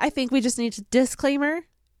 Yeah, I think we just need to disclaimer.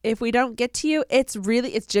 If we don't get to you, it's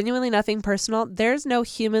genuinely nothing personal. There's no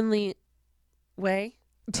humanly way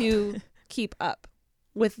to keep up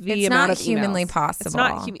with the amount of emails. It's not humanly possible. It's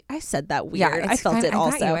not I said that weird. Yeah, I felt it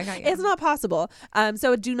also. I got you. It's not possible.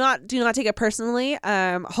 So do not take it personally.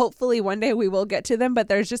 Hopefully one day we will get to them, but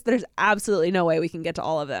there's absolutely no way we can get to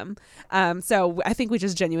all of them. So I think we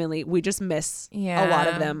just miss a lot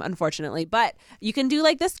of them, unfortunately. But you can do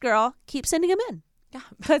like this girl, keep sending them in. Yeah.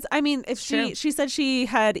 Because I mean, if she said she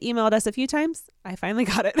had emailed us a few times, I finally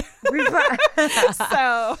got it.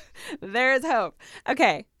 So there's hope.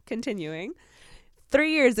 Okay, continuing.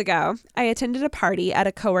 3 years ago, I attended a party at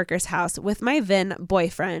a coworker's house with my then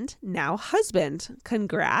boyfriend, now husband.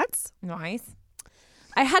 Congrats. Nice.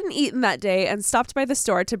 I hadn't eaten that day and stopped by the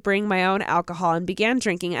store to bring my own alcohol and began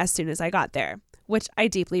drinking as soon as I got there, which I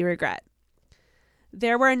deeply regret.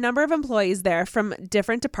 There were a number of employees there from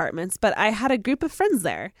different departments, but I had a group of friends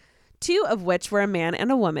there, 2 of which were a man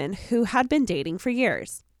and a woman who had been dating for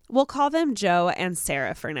years. We'll call them Joe and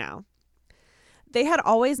Sarah for now. They had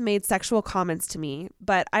always made sexual comments to me,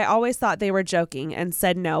 but I always thought they were joking and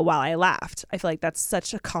said no while I laughed. I feel like that's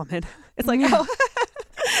such a common. It's like, oh,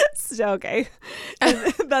 it's okay.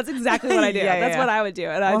 And that's exactly what I do. That's what I would do.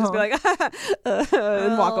 And I'd just be like,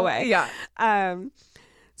 and walk away. Yeah.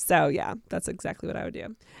 So yeah, that's exactly what I would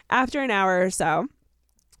do. After an hour or so,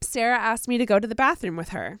 Sarah asked me to go to the bathroom with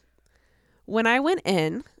her. When I went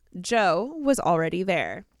in, Joe was already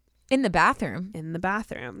there. In the bathroom? In the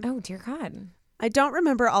bathroom. Oh, dear God. I don't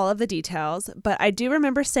remember all of the details, but I do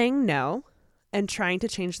remember saying no and trying to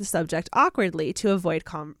change the subject awkwardly to avoid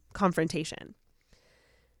confrontation.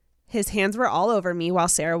 His hands were all over me while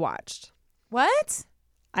Sarah watched. What?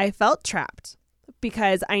 I felt trapped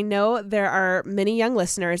because I know there are many young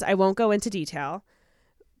listeners. I won't go into detail,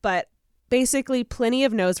 but basically plenty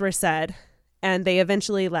of no's were said, and they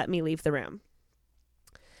eventually let me leave the room.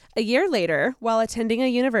 A year later, while attending a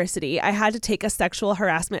university, I had to take a sexual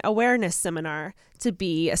harassment awareness seminar to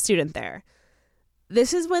be a student there.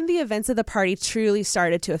 This is when the events of the party truly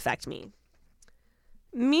started to affect me.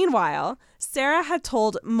 Meanwhile, Sarah had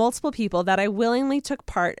told multiple people that I willingly took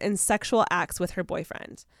part in sexual acts with her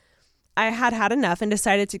boyfriend. I had had enough and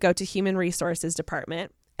decided to go to Human Resources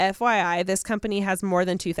Department. FYI, this company has more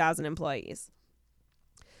than 2,000 employees.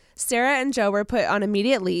 Sarah and Joe were put on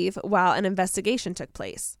immediate leave while an investigation took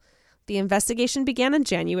place. The investigation began in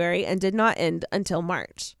January and did not end until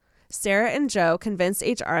March. Sarah and Joe convinced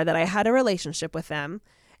HR that I had a relationship with them,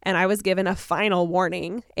 and I was given a final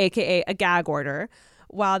warning, aka a gag order,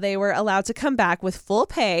 while they were allowed to come back with full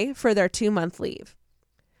pay for their 2-month leave.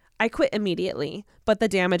 I quit immediately, but the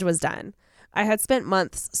damage was done. I had spent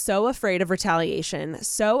months so afraid of retaliation,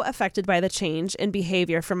 so affected by the change in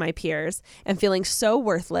behavior from my peers, and feeling so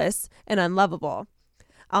worthless and unlovable.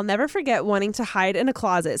 I'll never forget wanting to hide in a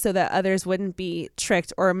closet so that others wouldn't be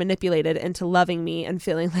tricked or manipulated into loving me and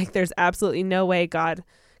feeling like there's absolutely no way God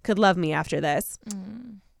could love me after this.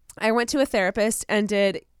 I went to a therapist and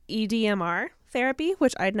did EDMR therapy,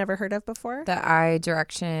 which I'd never heard of before. The eye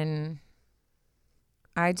direction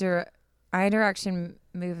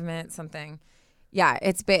movement something. Yeah,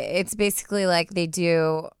 it's basically like they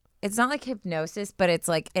do. It's not like hypnosis, but it's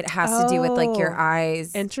like it has to do with like your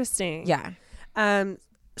eyes. Interesting. Yeah.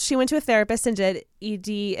 She went to a therapist and did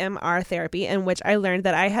EDMR therapy, in which I learned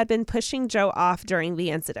that I had been pushing Joe off during the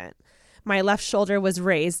incident. My left shoulder was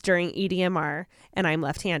raised during EDMR, and I'm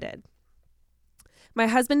left-handed. My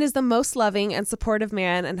husband is the most loving and supportive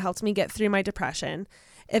man and helped me get through my depression.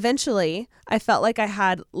 Eventually, I felt like I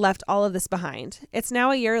had left all of this behind. It's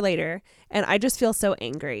now a year later, and I just feel so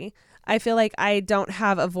angry. I feel like I don't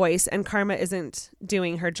have a voice and Karma isn't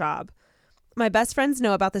doing her job. My best friends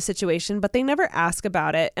know about the situation, but they never ask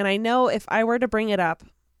about it, and I know if I were to bring it up,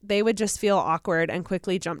 they would just feel awkward and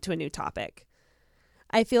quickly jump to a new topic.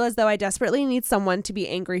 I feel as though I desperately need someone to be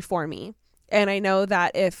angry for me. And I know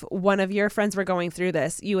that if one of your friends were going through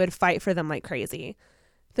this, you would fight for them like crazy.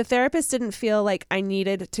 The therapist didn't feel like I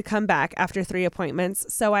needed to come back after 3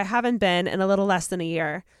 appointments, so I haven't been in a little less than a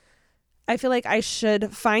year. I feel like I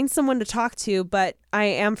should find someone to talk to, but I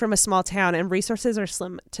am from a small town and resources are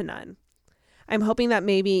slim to none. I'm hoping that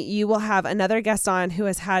maybe you will have another guest on who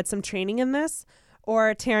has had some training in this,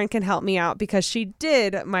 or Taryn can help me out because she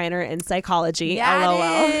did minor in psychology. Yeah, LOL.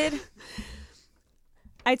 I did.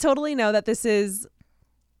 I totally know that this is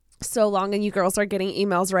so long and you girls are getting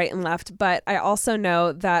emails right and left, but I also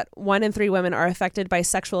know that 1 in 3 women are affected by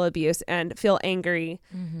sexual abuse and feel angry.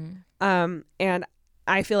 And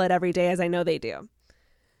I feel it every day, as I know they do.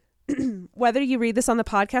 Whether you read this on the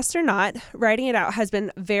podcast or not, writing it out has been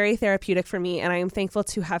very therapeutic for me, and I am thankful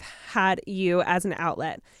to have had you as an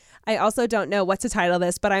outlet. I also don't know what to title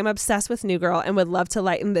this, but I'm obsessed with New Girl and would love to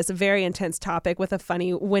lighten this very intense topic with a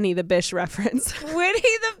funny Winnie the Bish reference. Winnie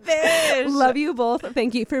the Bish. Love you both.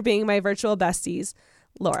 Thank you for being my virtual besties.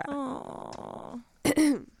 Laura. Aww.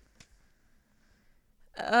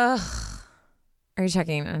 Ugh. Are you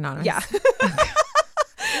checking anonymous? Yeah.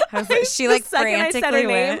 She like frantically I said her name,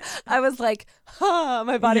 went. I was like, huh,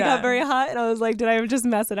 my body got very hot. And I was like, did I just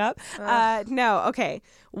mess it up? No. Okay.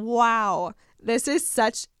 Wow. This is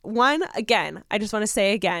such one. Again, I just want to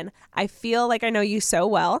say again, I feel like I know you so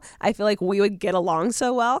well. I feel like we would get along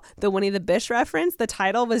so well. The Winnie the Bish reference, the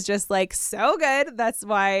title was just like so good. That's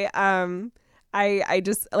why I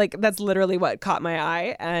just like, that's literally what caught my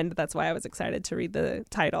eye. And that's why I was excited to read the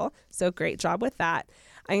title. So great job with that.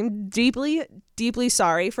 I'm deeply, deeply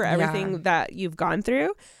sorry for everything that you've gone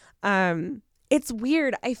through. It's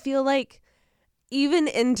weird. I feel like even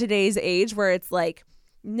in today's age where it's like,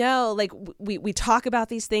 no, like we talk about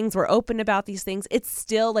these things, we're open about these things, it's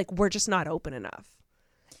still like we're just not open enough.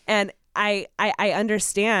 And I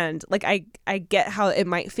understand, like I get how it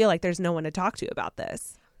might feel like there's no one to talk to about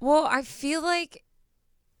this. Well, I feel like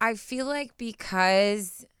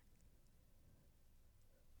because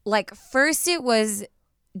like first it was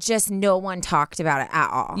just no one talked about it at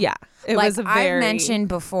all. Yeah. It like was a very... I mentioned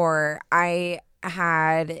before, I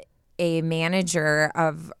had a manager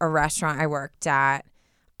of a restaurant I worked at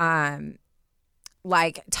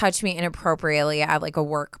like touch me inappropriately at like a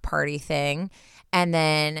work party thing, and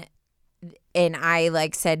then And I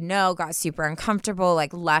like said no, got super uncomfortable,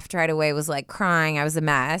 like left right away, was like crying. I was a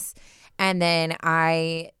mess. And then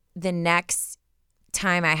the next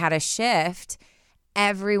time I had a shift,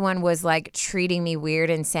 everyone was like treating me weird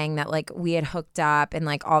and saying that like we had hooked up and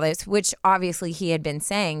like all this, which obviously he had been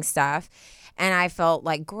saying stuff. And I felt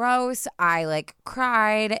like gross. I like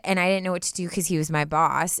cried and I didn't know what to do because he was my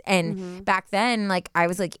boss. And back then, like I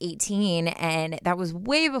was like 18 and that was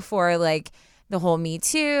way before like the whole Me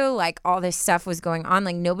Too, like all this stuff was going on.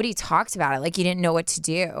 Like nobody talked about it. Like you didn't know what to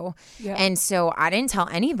do. Yeah. And so I didn't tell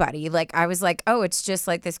anybody. Like I was like, oh, it's just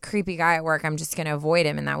like this creepy guy at work. I'm just going to avoid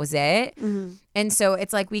him. And that was it. And so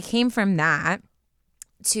it's like we came from that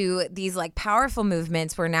to these like powerful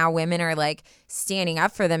movements where now women are like standing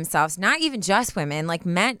up for themselves, not even just women, like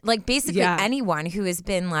men, like basically anyone who has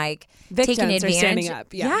been like victims taken advantage. Are standing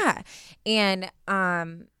up. Yeah. And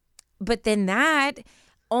but then that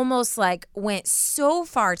almost like went so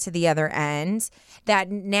far to the other end that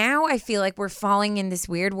now I feel like we're falling in this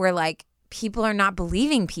weird where like people are not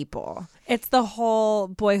believing people. It's the whole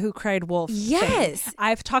boy who cried wolf thing.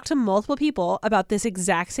 I've talked to multiple people about this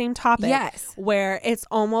exact same topic. Yes. Where it's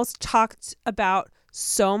almost talked about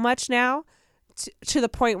so much now to the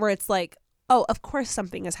point where it's like, oh, of course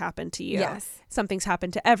something has happened to you. Yes. Something's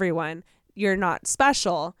happened to everyone. You're not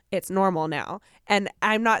special. It's normal now. And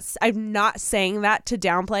I'm not saying that to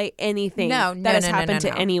downplay anything that has happened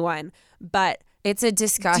to anyone. But it's a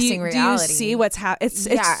disgusting reality. Do you see what's happening?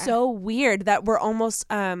 It's so weird that we're almost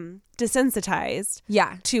desensitized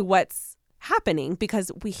to what's happening because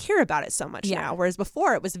we hear about it so much now. Whereas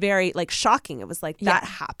before it was very like shocking. It was like that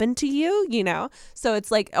happened to you, you know? So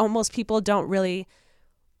it's like almost people don't really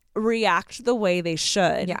react the way they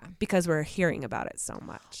should because we're hearing about it so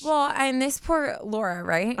much. Well, and this poor Laura,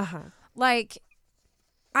 right? Like,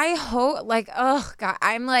 I hope, like, oh God,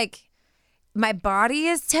 I'm like, my body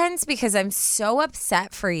is tense because I'm so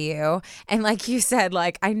upset for you. And like you said,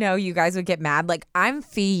 like, I know you guys would get mad. Like, I'm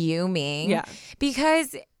fuming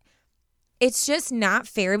because it's just not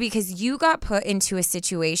fair because you got put into a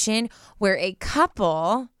situation where a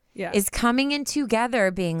couple is coming in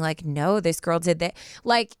together being like, no, this girl did that.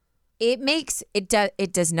 Like, it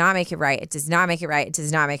does not make it right. It does not make it right. It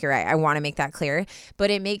does not make it right. I want to make that clear. But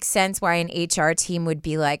it makes sense why an HR team would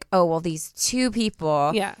be like, oh, well, these two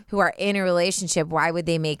people who are in a relationship, why would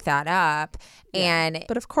they make that up?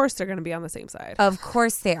 But of course they're going to be on the same side. Of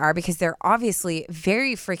course they are because they're obviously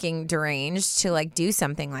very freaking deranged to like do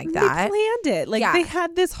something like that. They planned it. Like they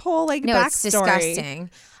had this whole like backstory. It's disgusting.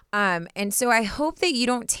 And so I hope that you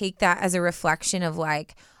don't take that as a reflection of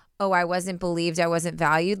like, oh, I wasn't believed, I wasn't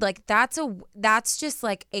valued. Like that's just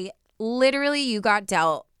like literally you got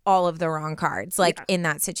dealt all of the wrong cards like in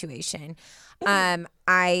that situation.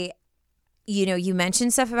 You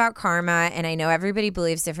mentioned stuff about karma and I know everybody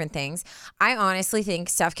believes different things. I honestly think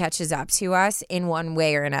stuff catches up to us in one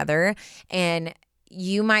way or another. And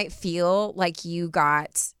you might feel like you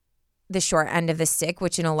got the short end of the stick,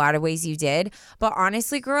 which in a lot of ways you did. But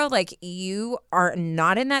honestly, girl, like you are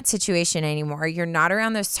not in that situation anymore. You're not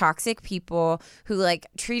around those toxic people who like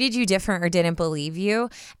treated you different or didn't believe you.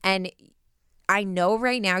 And I know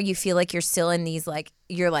right now you feel like you're still in these like,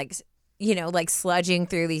 you're like, you know, like sludging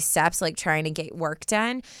through these steps, like trying to get work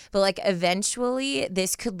done. But like eventually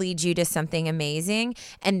this could lead you to something amazing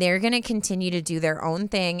and they're going to continue to do their own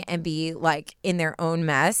thing and be like in their own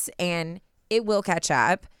mess and it will catch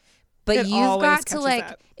up. But you've got to like,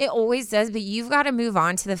 it always does, but you've got to move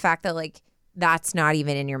on to the fact that like, that's not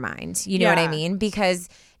even in your mind. You know what I mean? Because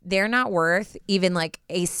they're not worth even like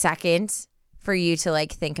a second for you to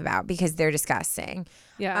like think about because they're disgusting.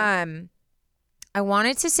 Yeah. I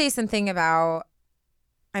wanted to say something about,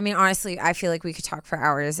 I mean, honestly, I feel like we could talk for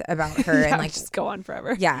hours about her and like just go on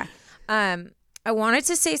forever. Yeah. I wanted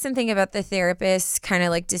to say something about the therapist kind of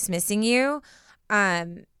like dismissing you.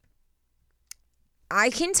 I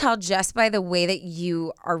can tell just by the way that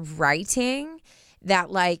you are writing that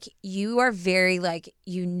like you are very like,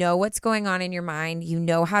 you know what's going on in your mind. You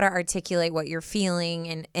know how to articulate what you're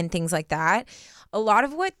feeling and things like that. A lot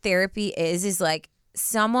of what therapy is like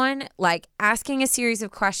someone like asking a series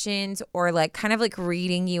of questions or like kind of like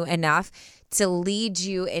reading you enough to lead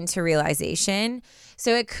you into realization.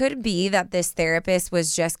 So it could be that this therapist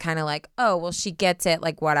was just kind of like, oh, well, she gets it,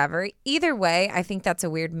 like whatever. Either way, I think that's a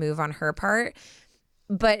weird move on her part.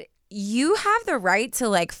 But you have the right to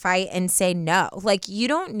like fight and say no. Like you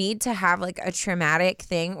don't need to have like a traumatic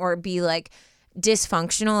thing or be like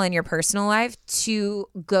dysfunctional in your personal life to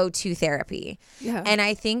go to therapy. Yeah. And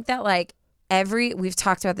I think that like we've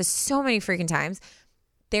talked about this so many freaking times.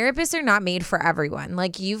 Therapists are not made for everyone.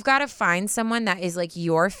 Like you've got to find someone that is like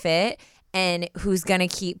your fit and who's going to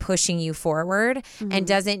keep pushing you forward and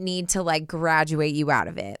doesn't need to like graduate you out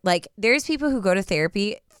of it. Like there's people who go to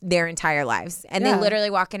therapy their entire lives and they literally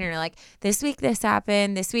walk in and are like, this week this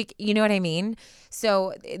happened, this week, you know what I mean?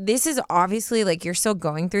 So this is obviously like you're still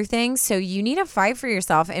going through things. So you need to fight for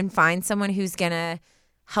yourself and find someone who's going to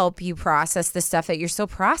help you process the stuff that you're still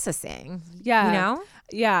processing. Yeah. You know?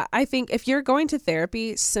 Yeah. I think if you're going to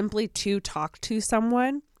therapy simply to talk to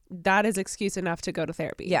someone, that is excuse enough to go to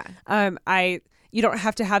therapy. Yeah. You don't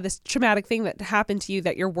have to have this traumatic thing that happened to you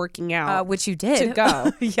that you're working out, which you did to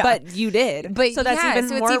go, but you did. But so that's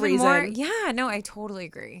even more reason. Yeah, no, I totally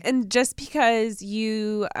agree. And just because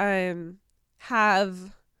you have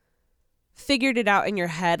figured it out in your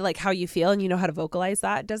head, like how you feel, and you know how to vocalize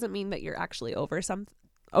that, doesn't mean that you're actually over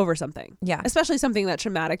something. Yeah, especially something that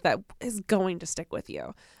traumatic that is going to stick with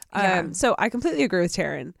you. Yeah. So I completely agree with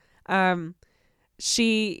Taryn.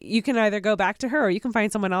 You can either go back to her or you can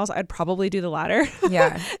find someone else. I'd probably do the latter.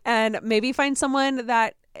 Yeah. And maybe find someone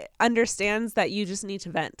that understands that you just need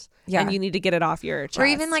to vent. Yeah. And you need to get it off your chest. Or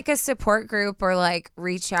even like a support group or like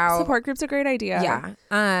reach out. Support group's a great idea.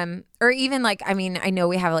 Yeah. Or even like, I mean, I know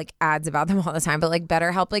we have like ads about them all the time, but like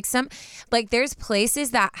BetterHelp, like there's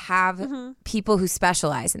places that have people who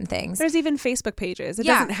specialize in things. There's even Facebook pages. It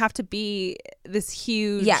doesn't have to be this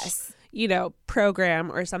huge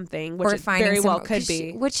program or something, which it very well could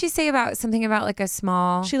be. What'd she say about something about like a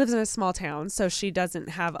small... She lives in a small town, so she doesn't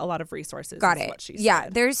have a lot of resources. Got it. What she yeah,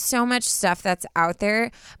 said. There's so much stuff that's out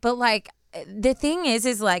there. But like the thing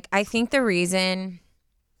is like I think the reason,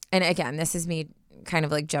 and again, this is me kind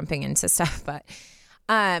of like jumping into stuff, but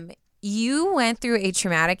you went through a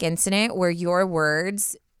traumatic incident where your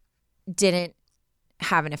words didn't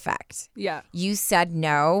have an effect. Yeah. You said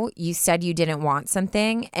no. You said you didn't want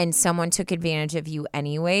something and someone took advantage of you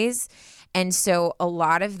anyways. And so a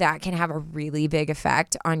lot of that can have a really big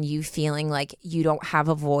effect on you feeling like you don't have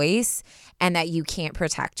a voice and that you can't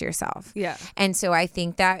protect yourself. Yeah. And so I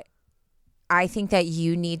think that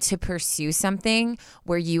you need to pursue something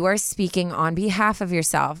where you are speaking on behalf of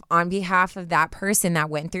yourself, on behalf of that person that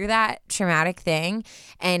went through that traumatic thing,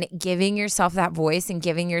 and giving yourself that voice and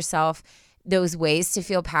giving yourself those ways to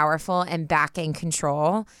feel powerful and back in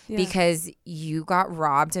control because you got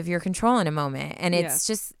robbed of your control in a moment. And it's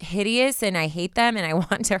just hideous and I hate them and I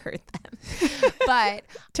want to hurt them. But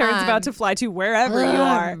Taryn's about to fly to wherever you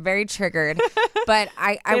are. I'm very triggered. But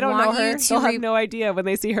I don't want know her. you to They'll have no idea when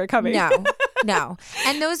they see her coming. No.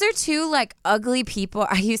 And those are two like ugly people.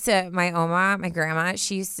 My grandma,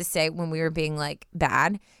 she used to say when we were being like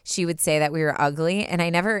bad, she would say that we were ugly. And I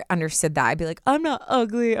never understood that. I'd be like, I'm not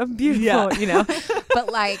ugly. I'm beautiful, you know?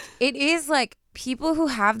 But like, it is like people who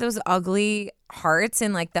have those ugly hearts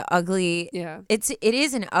and like the ugly, it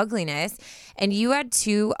is an ugliness. And you had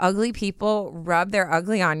two ugly people rub their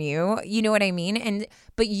ugly on you. You know what I mean?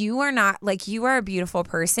 But you are not, like, you are a beautiful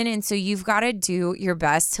person. And so you've got to do your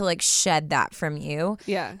best to like shed that from you.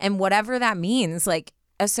 Yeah. And whatever that means, like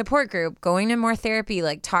a support group, going to more therapy,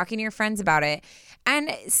 like talking to your friends about it.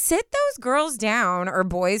 And sit those girls down or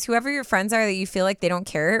boys, whoever your friends are that you feel like they don't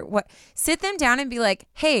care. Sit them down and be like,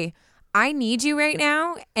 hey, I need you right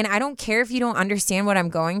now. And I don't care if you don't understand what I'm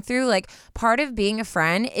going through. Like part of being a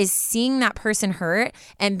friend is seeing that person hurt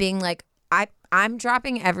and being like, I'm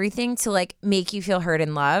dropping everything to like make you feel heard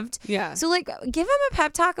and loved. Yeah. So like give them a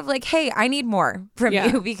pep talk of like, hey, I need more from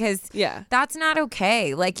you because that's not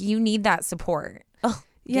okay. Like you need that support. Oh,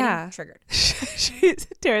 triggered.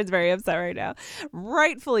 Taryn's very upset right now.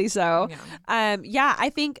 Rightfully so. Yeah. I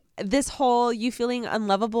think this whole you feeling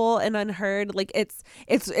unlovable and unheard, like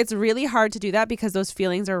it's really hard to do that because those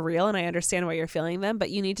feelings are real and I understand why you're feeling them,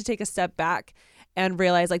 but you need to take a step back and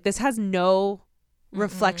realize like this has no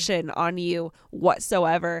reflection on you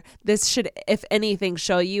whatsoever. This should, if anything,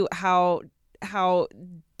 show you how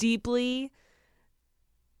deeply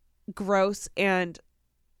gross and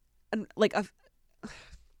like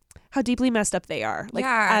how deeply messed up they are, like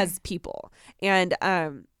as people. And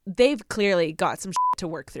they've clearly got some shit to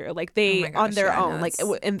work through. Like they on their own, like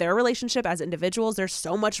in their relationship as individuals, there's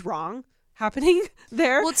so much wrong happening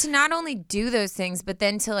there. Well, to not only do those things, but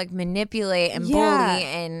then to like manipulate and bully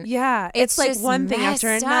and it's like one thing after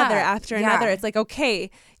another. It's like, okay,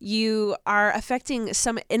 you are affecting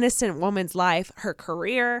some innocent woman's life, her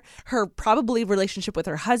career, her probably relationship with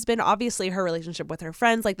her husband, obviously her relationship with her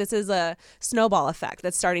friends. Like this is a snowball effect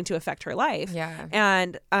that's starting to affect her life.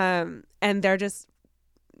 And they're just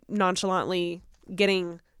nonchalantly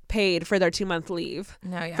getting paid for their 2-month leave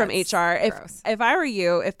from HR. If I were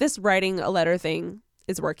you, if this writing a letter thing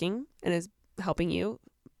is working and is helping you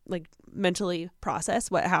like mentally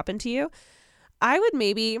process what happened to you, I would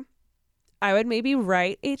maybe I would maybe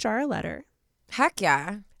write HR a letter. Heck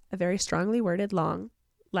yeah. A very strongly worded, long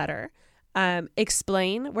letter.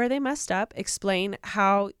 Explain where they messed up. Explain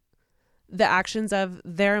how the actions of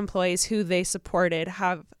their employees who they supported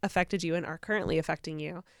have affected you and are currently affecting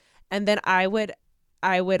you. And then I would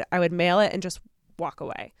mail it and just walk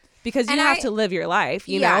away. Because you have to live your life,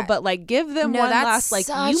 you know, but like give them one last, like,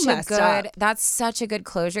 you messed up. That's such a good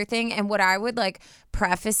closure thing. And what I would like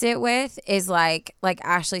preface it with is like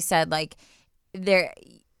Ashley said, like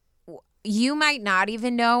you might not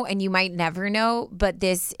even know and you might never know, but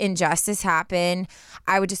this injustice happened.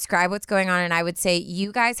 I would describe what's going on and I would say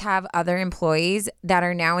you guys have other employees that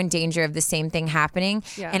are now in danger of the same thing happening.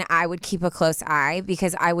 Yeah. And I would keep a close eye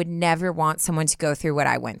because I would never want someone to go through what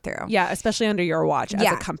I went through. Yeah, especially under your watch as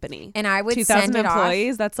a company. And I would 2,000 send it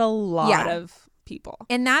employees, off. That's a lot of people.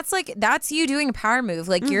 And that's you doing a power move.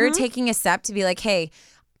 Like you're taking a step to be like, hey,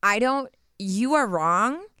 you are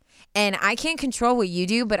wrong. And I can't control what you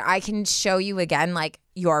do, but I can show you again, like,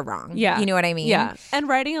 you're wrong. Yeah. You know what I mean? Yeah. And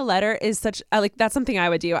writing a letter is that's something I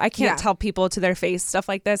would do. I can't tell people to their face stuff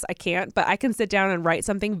like this. I can't. But I can sit down and write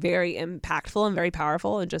something very impactful and very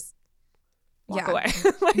powerful and just walk away.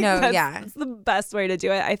 It's the best way to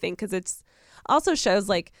do it, I think, because it's also shows,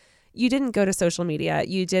 like, you didn't go to social media.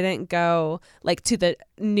 You didn't go, like, to the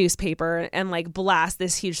newspaper and, like, blast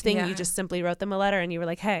this huge thing. Yeah. You just simply wrote them a letter and you were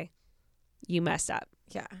like, hey, you messed up.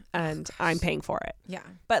 Yeah. And I'm paying for it. Yeah.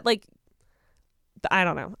 But like, I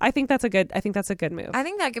don't know. I think that's a good move. I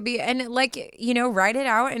think that could be, and like, you know, write it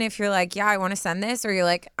out. And if you're like, yeah, I want to send this, or you're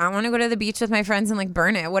like, I want to go to the beach with my friends and like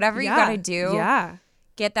burn it, whatever you got to do. Yeah.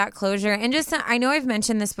 Get that closure. And just, I know I've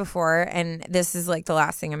mentioned this before, and this is like the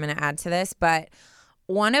last thing I'm going to add to this, but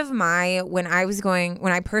when I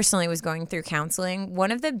personally was going through counseling,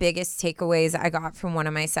 one of the biggest takeaways I got from one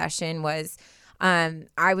of my session was,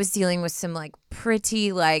 I was dealing with some like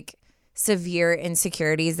pretty like severe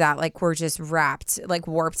insecurities that like were just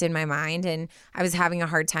warped in my mind, and I was having a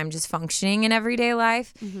hard time just functioning in everyday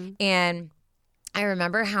life. Mm-hmm. And I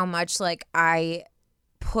remember how much like I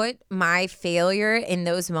put my failure in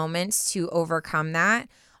those moments to overcome that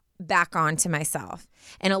back onto myself.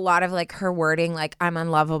 And a lot of like her wording, like I'm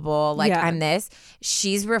unlovable, like I'm this,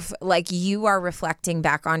 she's like you are reflecting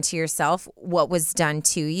back onto yourself what was done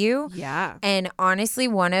to you. Yeah. And honestly,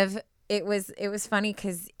 it was funny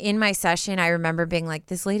because in my session, I remember being like,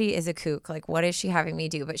 this lady is a kook. Like, what is she having me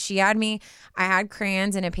do? But I had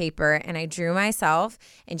crayons and a paper and I drew myself,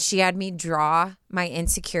 and she had me draw my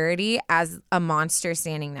insecurity as a monster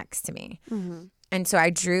standing next to me. Mm-hmm. And so I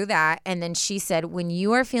drew that. And then she said, when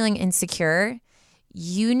you are feeling insecure,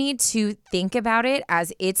 you need to think about it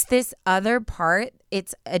as it's this other part.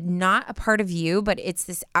 It's not a part of you, but it's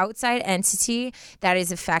this outside entity that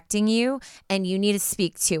is affecting you, and you need to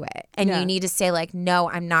speak to it. And you need to say like, no,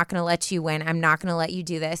 I'm not going to let you win. I'm not going to let you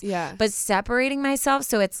do this. Yeah. But separating myself,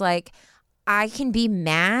 so it's like I can be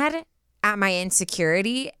mad at my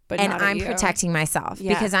insecurity, and I'm protecting myself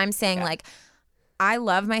because I'm saying like, I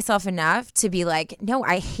love myself enough to be like, no,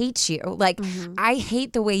 I hate you. Like, I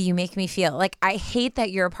hate the way you make me feel. Like, I hate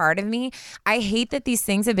that you're a part of me. I hate that these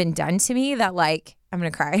things have been done to me that like, I'm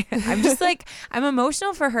going to cry. I'm just like, I'm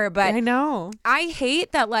emotional for her. But I know. I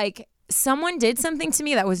hate that like someone did something to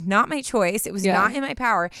me that was not my choice. It was not in my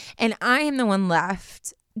power. And I am the one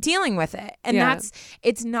left dealing with it. And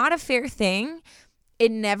it's not a fair thing.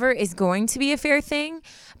 It never is going to be a fair thing,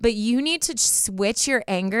 but you need to switch your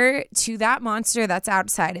anger to that monster that's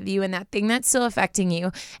outside of you and that thing that's still affecting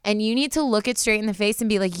you. And you need to look it straight in the face and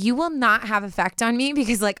be like, you will not have effect on me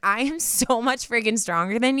because like I am so much friggin'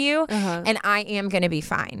 stronger than you and I am going to be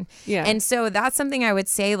fine. Yeah. And so that's something I would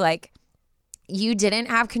say, like, you didn't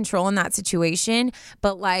have control in that situation,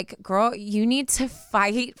 but like, girl, you need to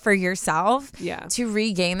fight for yourself to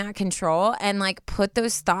regain that control and like put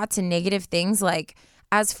those thoughts and negative things like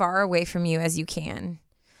as far away from you as you can.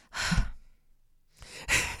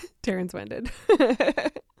 Taryn's winded.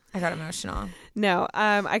 I got emotional. No,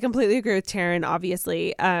 I completely agree with Taryn.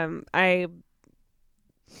 Obviously,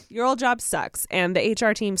 your old job sucks, and the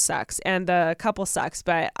HR team sucks, and the couple sucks.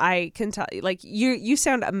 But I can tell you, like, you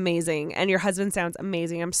sound amazing, and your husband sounds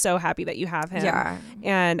amazing. I'm so happy that you have him. Yeah,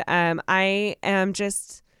 and I am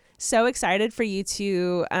just so excited for you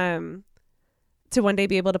to one day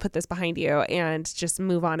be able to put this behind you and just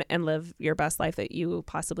move on and live your best life that you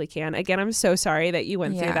possibly can. Again, I'm so sorry that you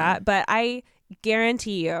went through that, but I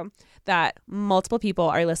guarantee you that multiple people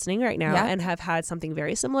are listening right now and have had something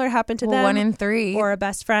very similar happen to them. 1 in 3. Or a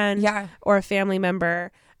best friend or a family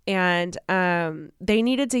member. And they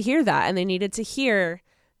needed to hear that, and they needed to hear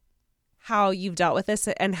how you've dealt with this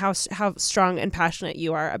and how strong and passionate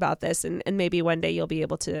you are about this. And maybe one day you'll be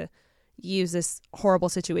able to use this horrible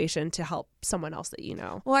situation to help someone else that you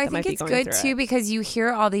know. Well, I think it's good too because you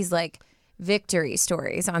hear all these like victory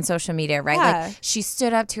stories on social media, right? Yeah. Like she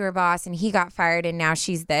stood up to her boss and he got fired and now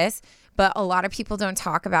she's this. But a lot of people don't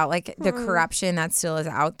talk about like the corruption that still is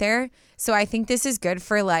out there. So I think this is good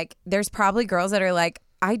for like, there's probably girls that are like,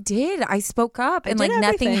 I spoke up and like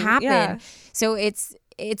nothing happened. Yeah. So it's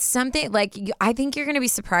something like, I think you're going to be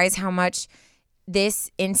surprised how much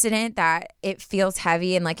this incident that it feels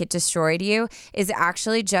heavy and like it destroyed you is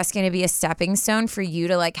actually just going to be a stepping stone for you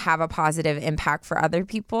to like have a positive impact for other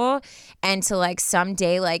people and to like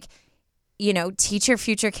someday like, you know, teach your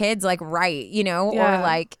future kids like write, you know, or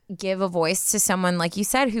like give a voice to someone like you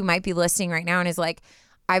said who might be listening right now and is like,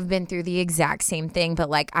 I've been through the exact same thing, but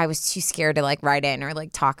like I was too scared to like write in or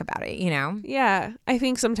like talk about it, you know? Yeah. I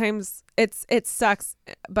think sometimes it sucks,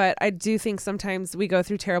 but I do think sometimes we go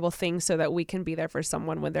through terrible things so that we can be there for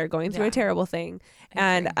someone when they're going through a terrible thing.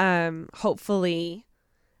 And hopefully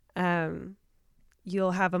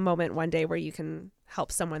you'll have a moment one day where you can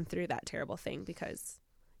help someone through that terrible thing because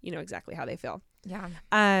you know exactly how they feel. Yeah.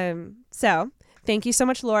 So thank you so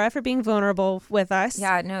much, Laura, for being vulnerable with us.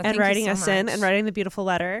 Yeah, no, and writing us in much. and writing the beautiful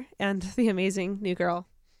letter and the amazing New Girl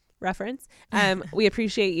reference. We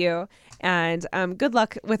appreciate you and good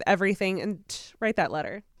luck with everything and write that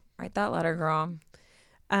letter. Write that letter, girl.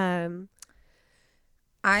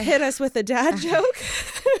 I hit us with a dad joke.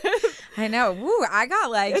 I know. Woo, I got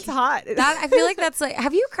like it's hot. That I feel like that's like.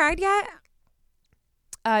 Have you cried yet?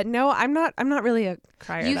 No, I'm not really a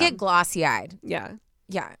crier. You get glossy eyed. Yeah.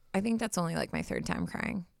 Yeah. I think that's only like my third time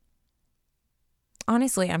crying.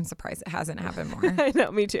 Honestly, I'm surprised it hasn't happened more. I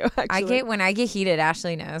know, me too. Actually. When I get heated,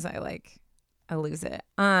 Ashley knows I lose it.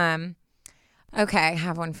 Okay, I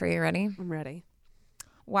have one for you. Ready? I'm ready.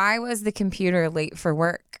 Why was the computer late for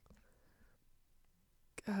work?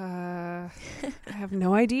 I have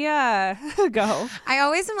no idea. Go. I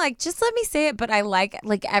always am like, just let me say it, but I like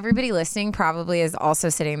everybody listening probably is also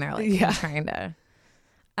sitting there like trying to,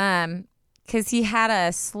 because he had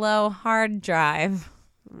a slow hard drive.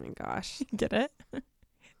 Oh my gosh, get it? Because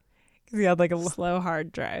he had like a slow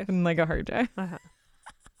hard drive and like a hard drive. Uh-huh.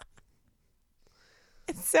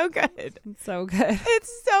 It's so good. It's so good.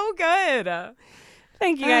 It's so good.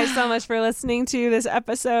 Thank you guys so much for listening to this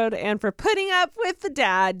episode and for putting up with the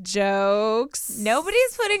dad jokes.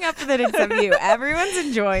 Nobody's putting up with it except you. Everyone's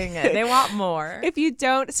enjoying it. They want more. If you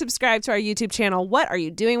don't subscribe to our YouTube channel, what are you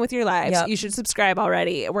doing with your lives? Yep. You should subscribe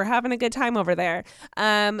already. We're having a good time over there.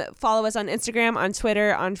 Follow us on Instagram, on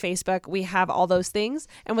Twitter, on Facebook. We have all those things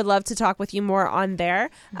and would love to talk with you more on there.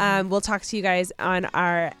 We'll talk to you guys on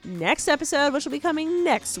our next episode, which will be coming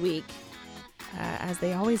next week. As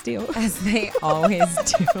they always do. As they always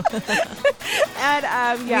do. And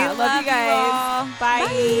yeah, love you guys. You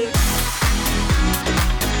Bye.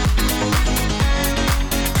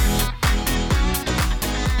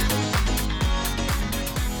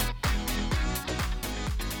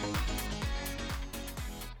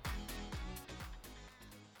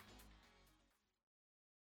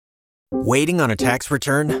 Waiting on a tax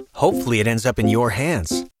return? Hopefully it ends up in your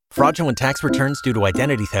hands. Fraudulent tax returns due to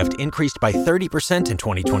identity theft increased by 30% in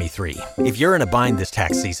 2023. If you're in a bind this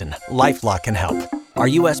tax season, LifeLock can help. Our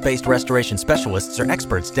U.S.-based restoration specialists are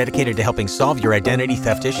experts dedicated to helping solve your identity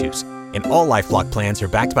theft issues. And all LifeLock plans are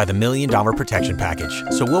backed by the $1 Million Protection Package.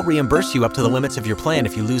 So we'll reimburse you up to the limits of your plan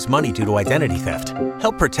if you lose money due to identity theft.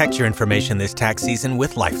 Help protect your information this tax season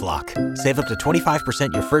with LifeLock. Save up to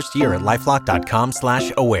 25% your first year at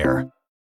LifeLock.com/aware.